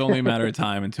 it's only a matter of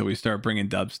time until we start bringing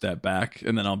dubstep back,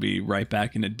 and then I'll be right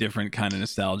back in a different kind of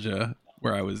nostalgia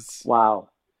where I was Wow,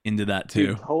 into that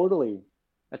dude, too. totally.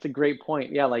 That's a great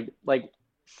point. Yeah, like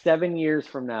 7 years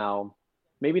from now,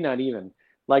 maybe not even.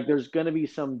 Like, there's gonna be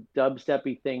some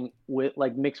dubsteppy thing with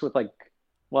like mixed with like,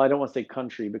 well, I don't want to say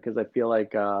country because I feel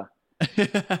like is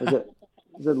it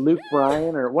is it Luke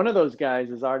Bryan or one of those guys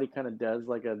is already kind of does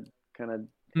like a kind of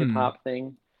hip Hmm. hop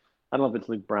thing. I don't know if it's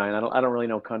Luke Bryan. I don't really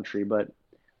know country, but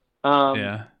um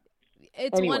Yeah.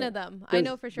 It's one anyway, of them. I there's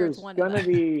know for sure it's there's one of gonna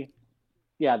them. be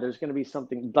yeah, there's gonna be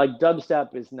something like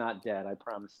dubstep is not dead. I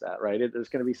promise that, right? There's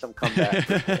gonna be some comeback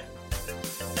for sure.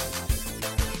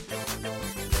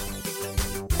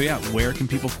 So yeah, where can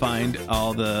people find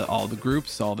all the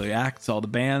groups, all the acts, all the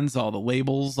bands, all the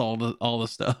labels, all the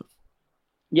stuff?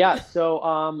 Yeah, so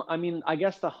I mean, I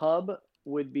guess the hub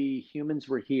would be Humans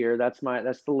Were Here. That's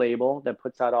the label that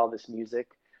puts out all this music.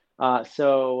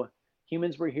 So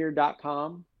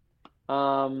humanswerehere.com,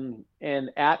 and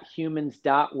at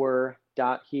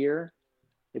humans.were.here.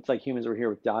 It's like humans were here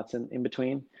with dots in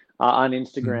between, on Mhm.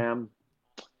 Instagram.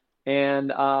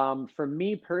 And for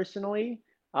me personally,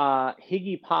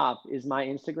 Higgy Pop is my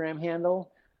Instagram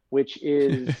handle, which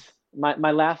is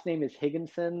my last name is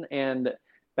Higginson. And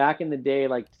back in the day,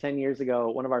 like 10 years ago,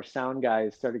 one of our sound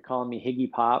guys started calling me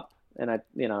Higgy Pop. And I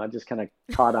just kind of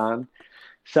caught on.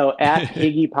 So at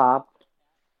Higgy Pop.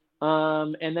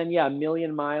 And then, yeah,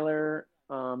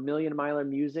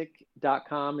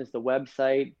 millionmilermusic.com is the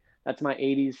website. That's my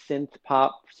 80s synth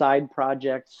pop side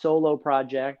project, solo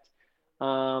project.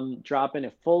 Dropping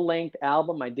a full length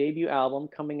album, my debut album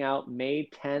coming out May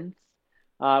 10th,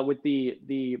 with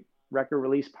the record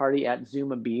release party at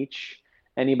Zuma Beach.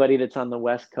 Anybody that's on the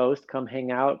West Coast, come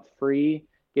hang out, free,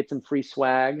 get some free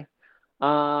swag.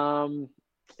 Um,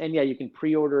 and yeah, you can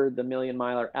pre-order the Million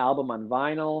Miler album on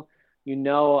vinyl.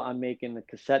 I'm making the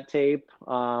cassette tape,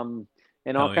 and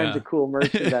all Hell kinds yeah. of cool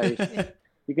merchandise.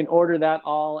 You can order that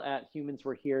all at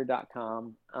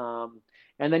humanswerehere.com.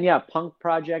 And then, yeah, Punk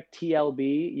Project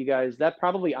TLB, you guys, that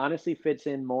probably honestly fits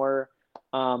in more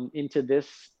into this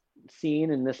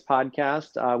scene in this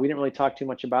podcast. We didn't really talk too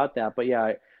much about that, but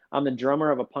yeah, I'm the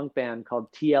drummer of a punk band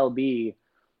called TLB.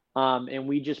 And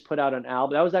we just put out an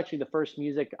album. That was actually the first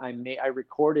music I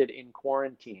recorded in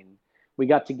quarantine. We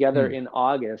got together Hmm. in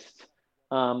August,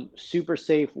 super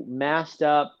safe, masked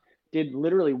up, did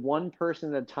literally one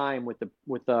person at a time with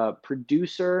a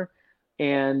producer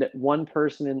and one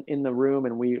person in the room,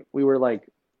 and we were like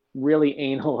really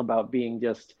anal about being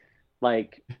just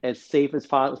like as safe as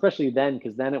possible, especially then,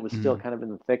 because then it was still Mhm. kind of in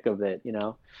the thick of it.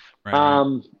 Right, right.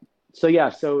 Um, so yeah,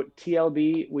 so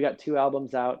TLB, we got 2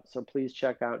 albums out, so please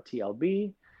check out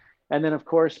TLB. And then of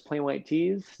course, Plain White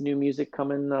Tees, new music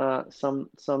coming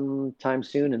sometime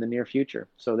soon in the near future.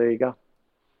 So there you go.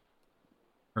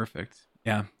 Perfect.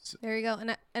 Yeah. There you go.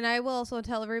 And I will also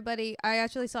tell everybody I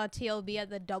actually saw TLB at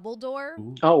the Double Door.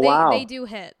 Ooh. Oh They wow. do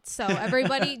hit. So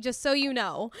everybody, just so you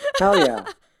know. Hell yeah.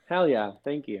 Hell yeah.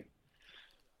 Thank you.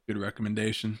 Good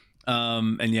recommendation.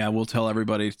 And yeah, we'll tell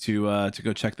everybody to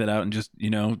go check that out, and just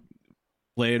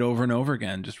play it over and over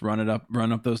again. Just run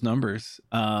up those numbers.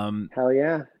 Hell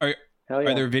yeah. Are Hell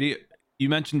yeah. there video? You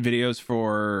mentioned videos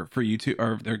for YouTube.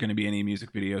 Are there going to be any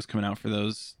music videos coming out for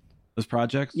those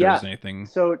projects? Yeah. Or is anything?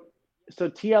 So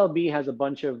TLB has a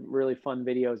bunch of really fun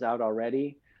videos out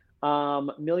already.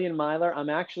 Million Miler, I'm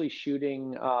actually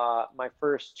shooting my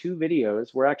first 2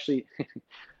 videos. We're actually,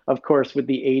 of course, with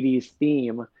the 80s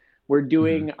theme, we're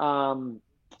doing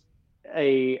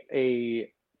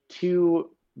a 2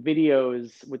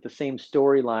 videos with the same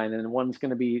storyline, and one's going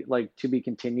to be like to be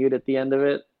continued at the end of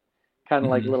it, kind of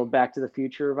like a little Back to the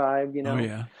Future vibe, you know? Oh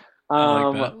yeah, I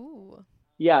like that. Ooh.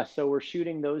 Yeah, so we're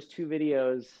shooting those 2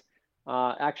 videos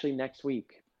actually next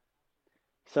week.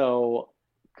 So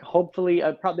hopefully,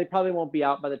 they probably won't be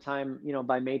out by the time,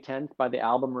 by May 10th, by the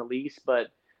album release, but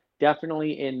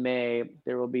definitely in May,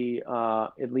 there will be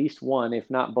at least one, if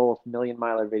not both, Million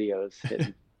Miler videos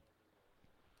hitting.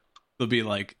 There'll be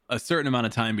like a certain amount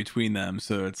of time between them,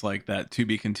 so it's like that to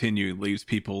be continued leaves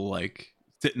people like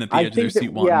sitting at the edge of their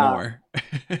seat wanting more.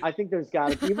 I think there's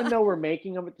got to, even though we're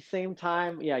making them at the same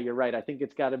time. Yeah, you're right. I think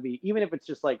it's got to be, even if it's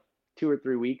just like 2 or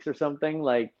 3 weeks or something,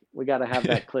 like we got to have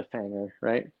that cliffhanger,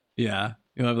 right? Yeah,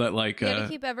 you'll have that like. You got to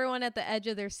keep everyone at the edge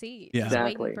of their seat. Yeah, just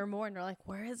exactly. Waiting for more, and they're like,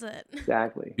 "Where is it?"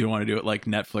 Exactly. You don't want to do it like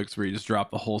Netflix, where you just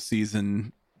drop the whole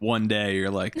season one day.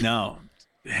 You're like, no,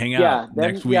 hang out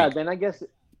next week. Yeah, then I guess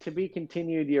to be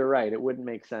continued. You're right. It wouldn't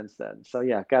make sense then. So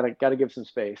yeah, gotta give some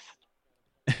space.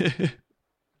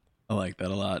 I like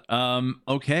that a lot.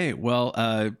 Okay,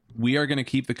 well, we are going to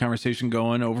keep the conversation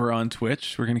going over on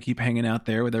Twitch. We're going to keep hanging out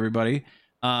there with everybody.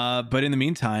 But in the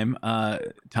meantime,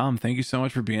 Tom, thank you so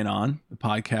much for being on the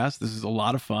podcast. This is a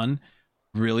lot of fun.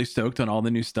 Really stoked on all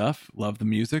the new stuff. Love the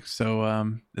music.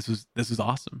 So this was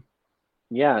awesome.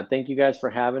 Yeah, thank you guys for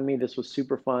having me. This was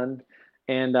super fun.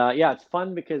 And yeah, it's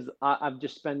fun because I've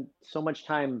just spent so much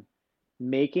time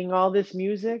making all this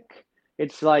music.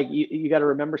 It's like you got to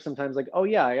remember sometimes, like, oh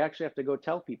yeah, I actually have to go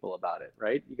tell people about it,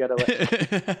 right? You got to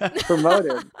like promote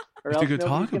it, or else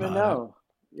nobody's gonna know.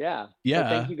 Yeah. Yeah.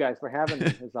 So thank you guys for having me.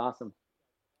 It's awesome.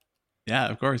 Yeah,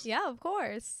 of course. Yeah, of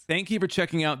course. Thank you for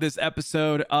checking out this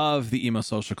episode of the Emo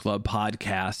Social Club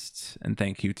podcast, and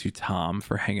thank you to Tom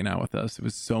for hanging out with us. It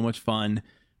was so much fun. It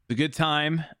was a good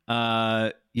time.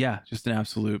 Yeah, just an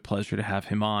absolute pleasure to have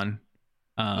him on.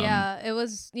 Yeah, it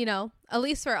was, at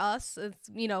least for us, it's,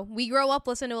 we grow up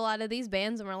listening to a lot of these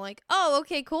bands and we're like, oh,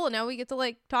 okay, cool. Now we get to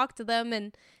like talk to them.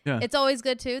 And It's always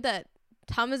good too that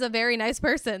Tom is a very nice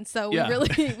person. So we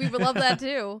would love that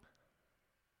too.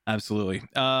 Absolutely.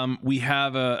 We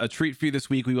have a treat for you this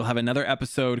week. We will have another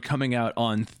episode coming out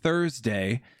on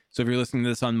Thursday. So if you're listening to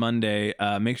this on Monday,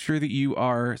 make sure that you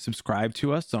are subscribed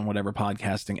to us on whatever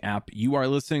podcasting app you are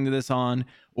listening to this on,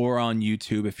 or on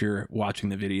YouTube if you're watching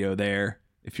the video there.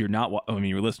 If you're not,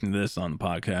 you're listening to this on the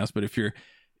podcast, but if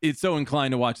it's so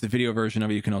inclined to watch the video version of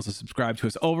it, you can also subscribe to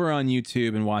us over on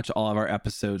YouTube and watch all of our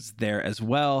episodes there as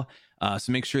well.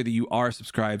 So make sure that you are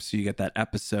subscribed so you get that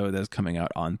episode that's coming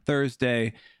out on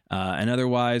Thursday. And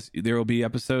otherwise, there will be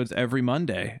episodes every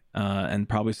Monday and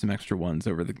probably some extra ones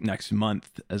over the next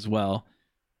month as well.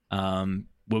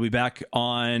 We'll be back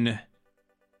on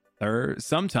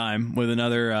sometime with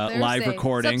another live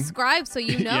recording. Subscribe so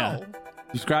you know. Yeah.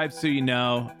 Subscribe so you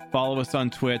know. Follow us on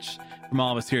Twitch. From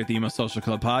all of us here at the Emo Social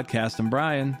Club podcast, I'm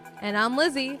Brian. And I'm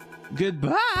Lizzie.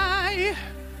 Goodbye.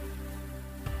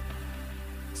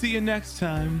 See you next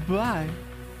time. Bye.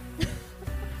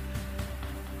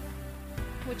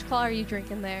 Which claw are you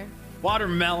drinking there?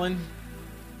 Watermelon.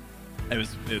 It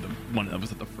was the one that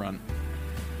was at the front.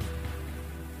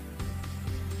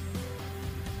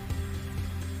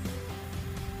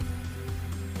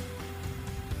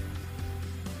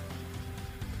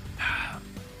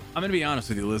 I'm gonna be honest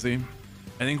with you, Lizzie.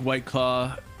 I think White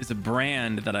Claw is a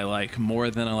brand that I like more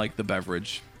than I like the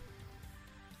beverage.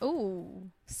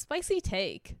 Ooh, spicy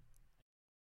take.